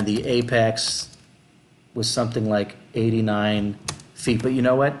 And the apex was something like 89 feet. But you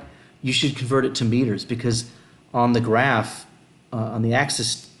know what? You should convert it to meters because on the graph, on the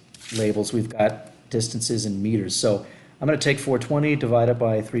axis labels, we've got distances in meters. So I'm going to take 420, divide it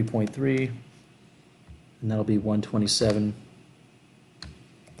by 3.3, and that'll be 127.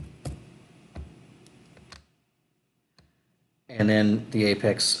 And then the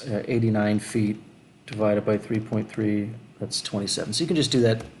apex, 89 feet, divided by 3.3, that's 27. So you can just do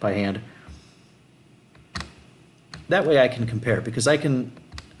that by hand. That way I can compare, because I can,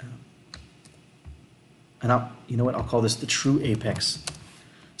 you know what, I'll call this the true apex.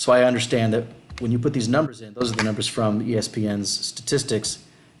 So I understand that when you put these numbers in, those are the numbers from ESPN's statistics,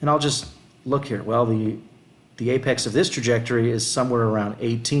 and I'll just look here. Well, the apex of this trajectory is somewhere around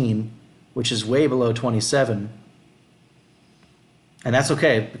 18, which is way below 27. And that's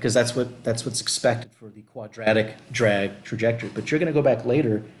okay, because that's what's expected for the quadratic drag trajectory. But you're going to go back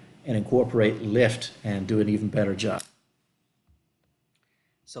later and incorporate lift and do an even better job.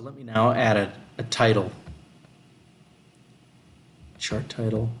 So let me now add a title. Chart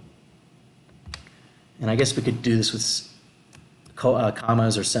title. And I guess we could do this with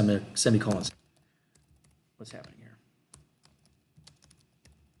commas or semicolons. What's happening here?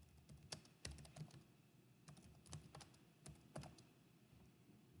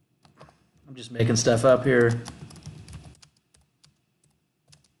 I'm just making stuff up here.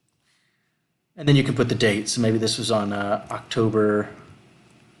 And then you can put the date. So maybe this was on October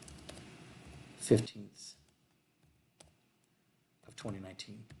 15th of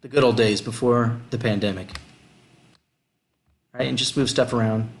 2019. The good old days before the pandemic. Right? And just move stuff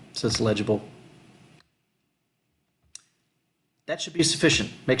around so it's legible. That should be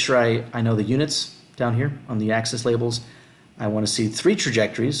sufficient. Make sure I know the units down here on the axis labels. I want to see 3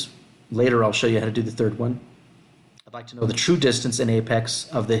 trajectories. Later I'll show you how to do the third one. I'd like to know the true distance and apex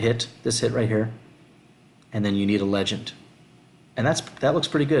of the hit, this hit right here. And then you need a legend. And that looks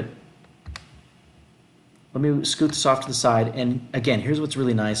pretty good. Let me scoot this off to the side. And again, here's what's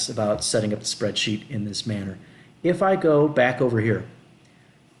really nice about setting up the spreadsheet in this manner. If I go back over here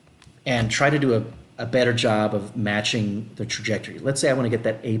and try to do a better job of matching the trajectory, let's say I want to get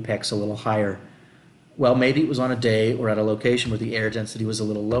that apex a little higher. Well, maybe it was on a day or at a location where the air density was a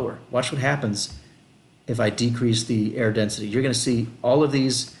little lower. Watch what happens if I decrease the air density. You're going to see all of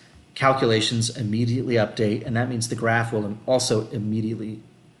these calculations immediately update, and that means the graph will also immediately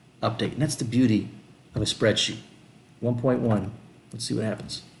update. And that's the beauty of a spreadsheet. 1.1, let's see what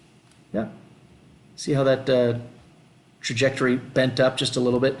happens. Yeah, see how that trajectory bent up just a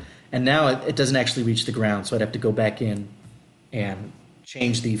little bit? And now it doesn't actually reach the ground, so I'd have to go back in and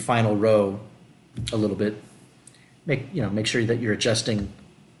change the final row a little bit. Make sure that you're adjusting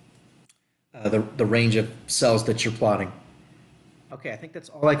the range of cells that you're plotting. Okay, I think that's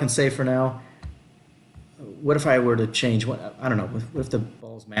all I can say for now. What if I were to change, I don't know, what if the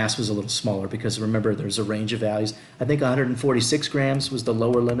ball's mass was a little smaller? Because remember, there's a range of values. I think 146 grams was the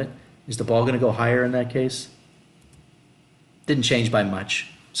lower limit. Is the ball going to go higher in that case? Didn't change by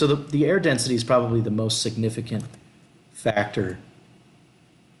much. So the air density is probably the most significant factor.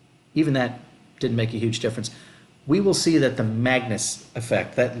 Even that didn't make a huge difference. We will see that the Magnus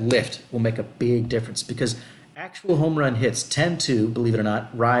effect, that lift, will make a big difference because actual home run hits tend to, believe it or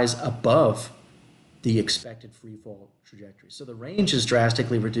not, rise above the expected free fall trajectory. So the range is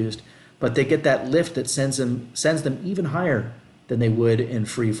drastically reduced, but they get that lift that sends them even higher than they would in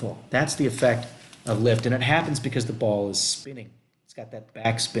free fall. That's the effect of lift, and it happens because the ball is spinning. It's got that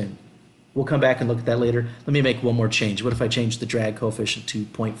backspin. We'll come back and look at that later. Let me make one more change. What if I change the drag coefficient to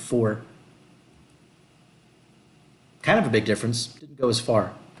 0.4? Kind of a big difference. Didn't go as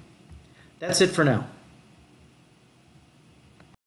far. That's it for now.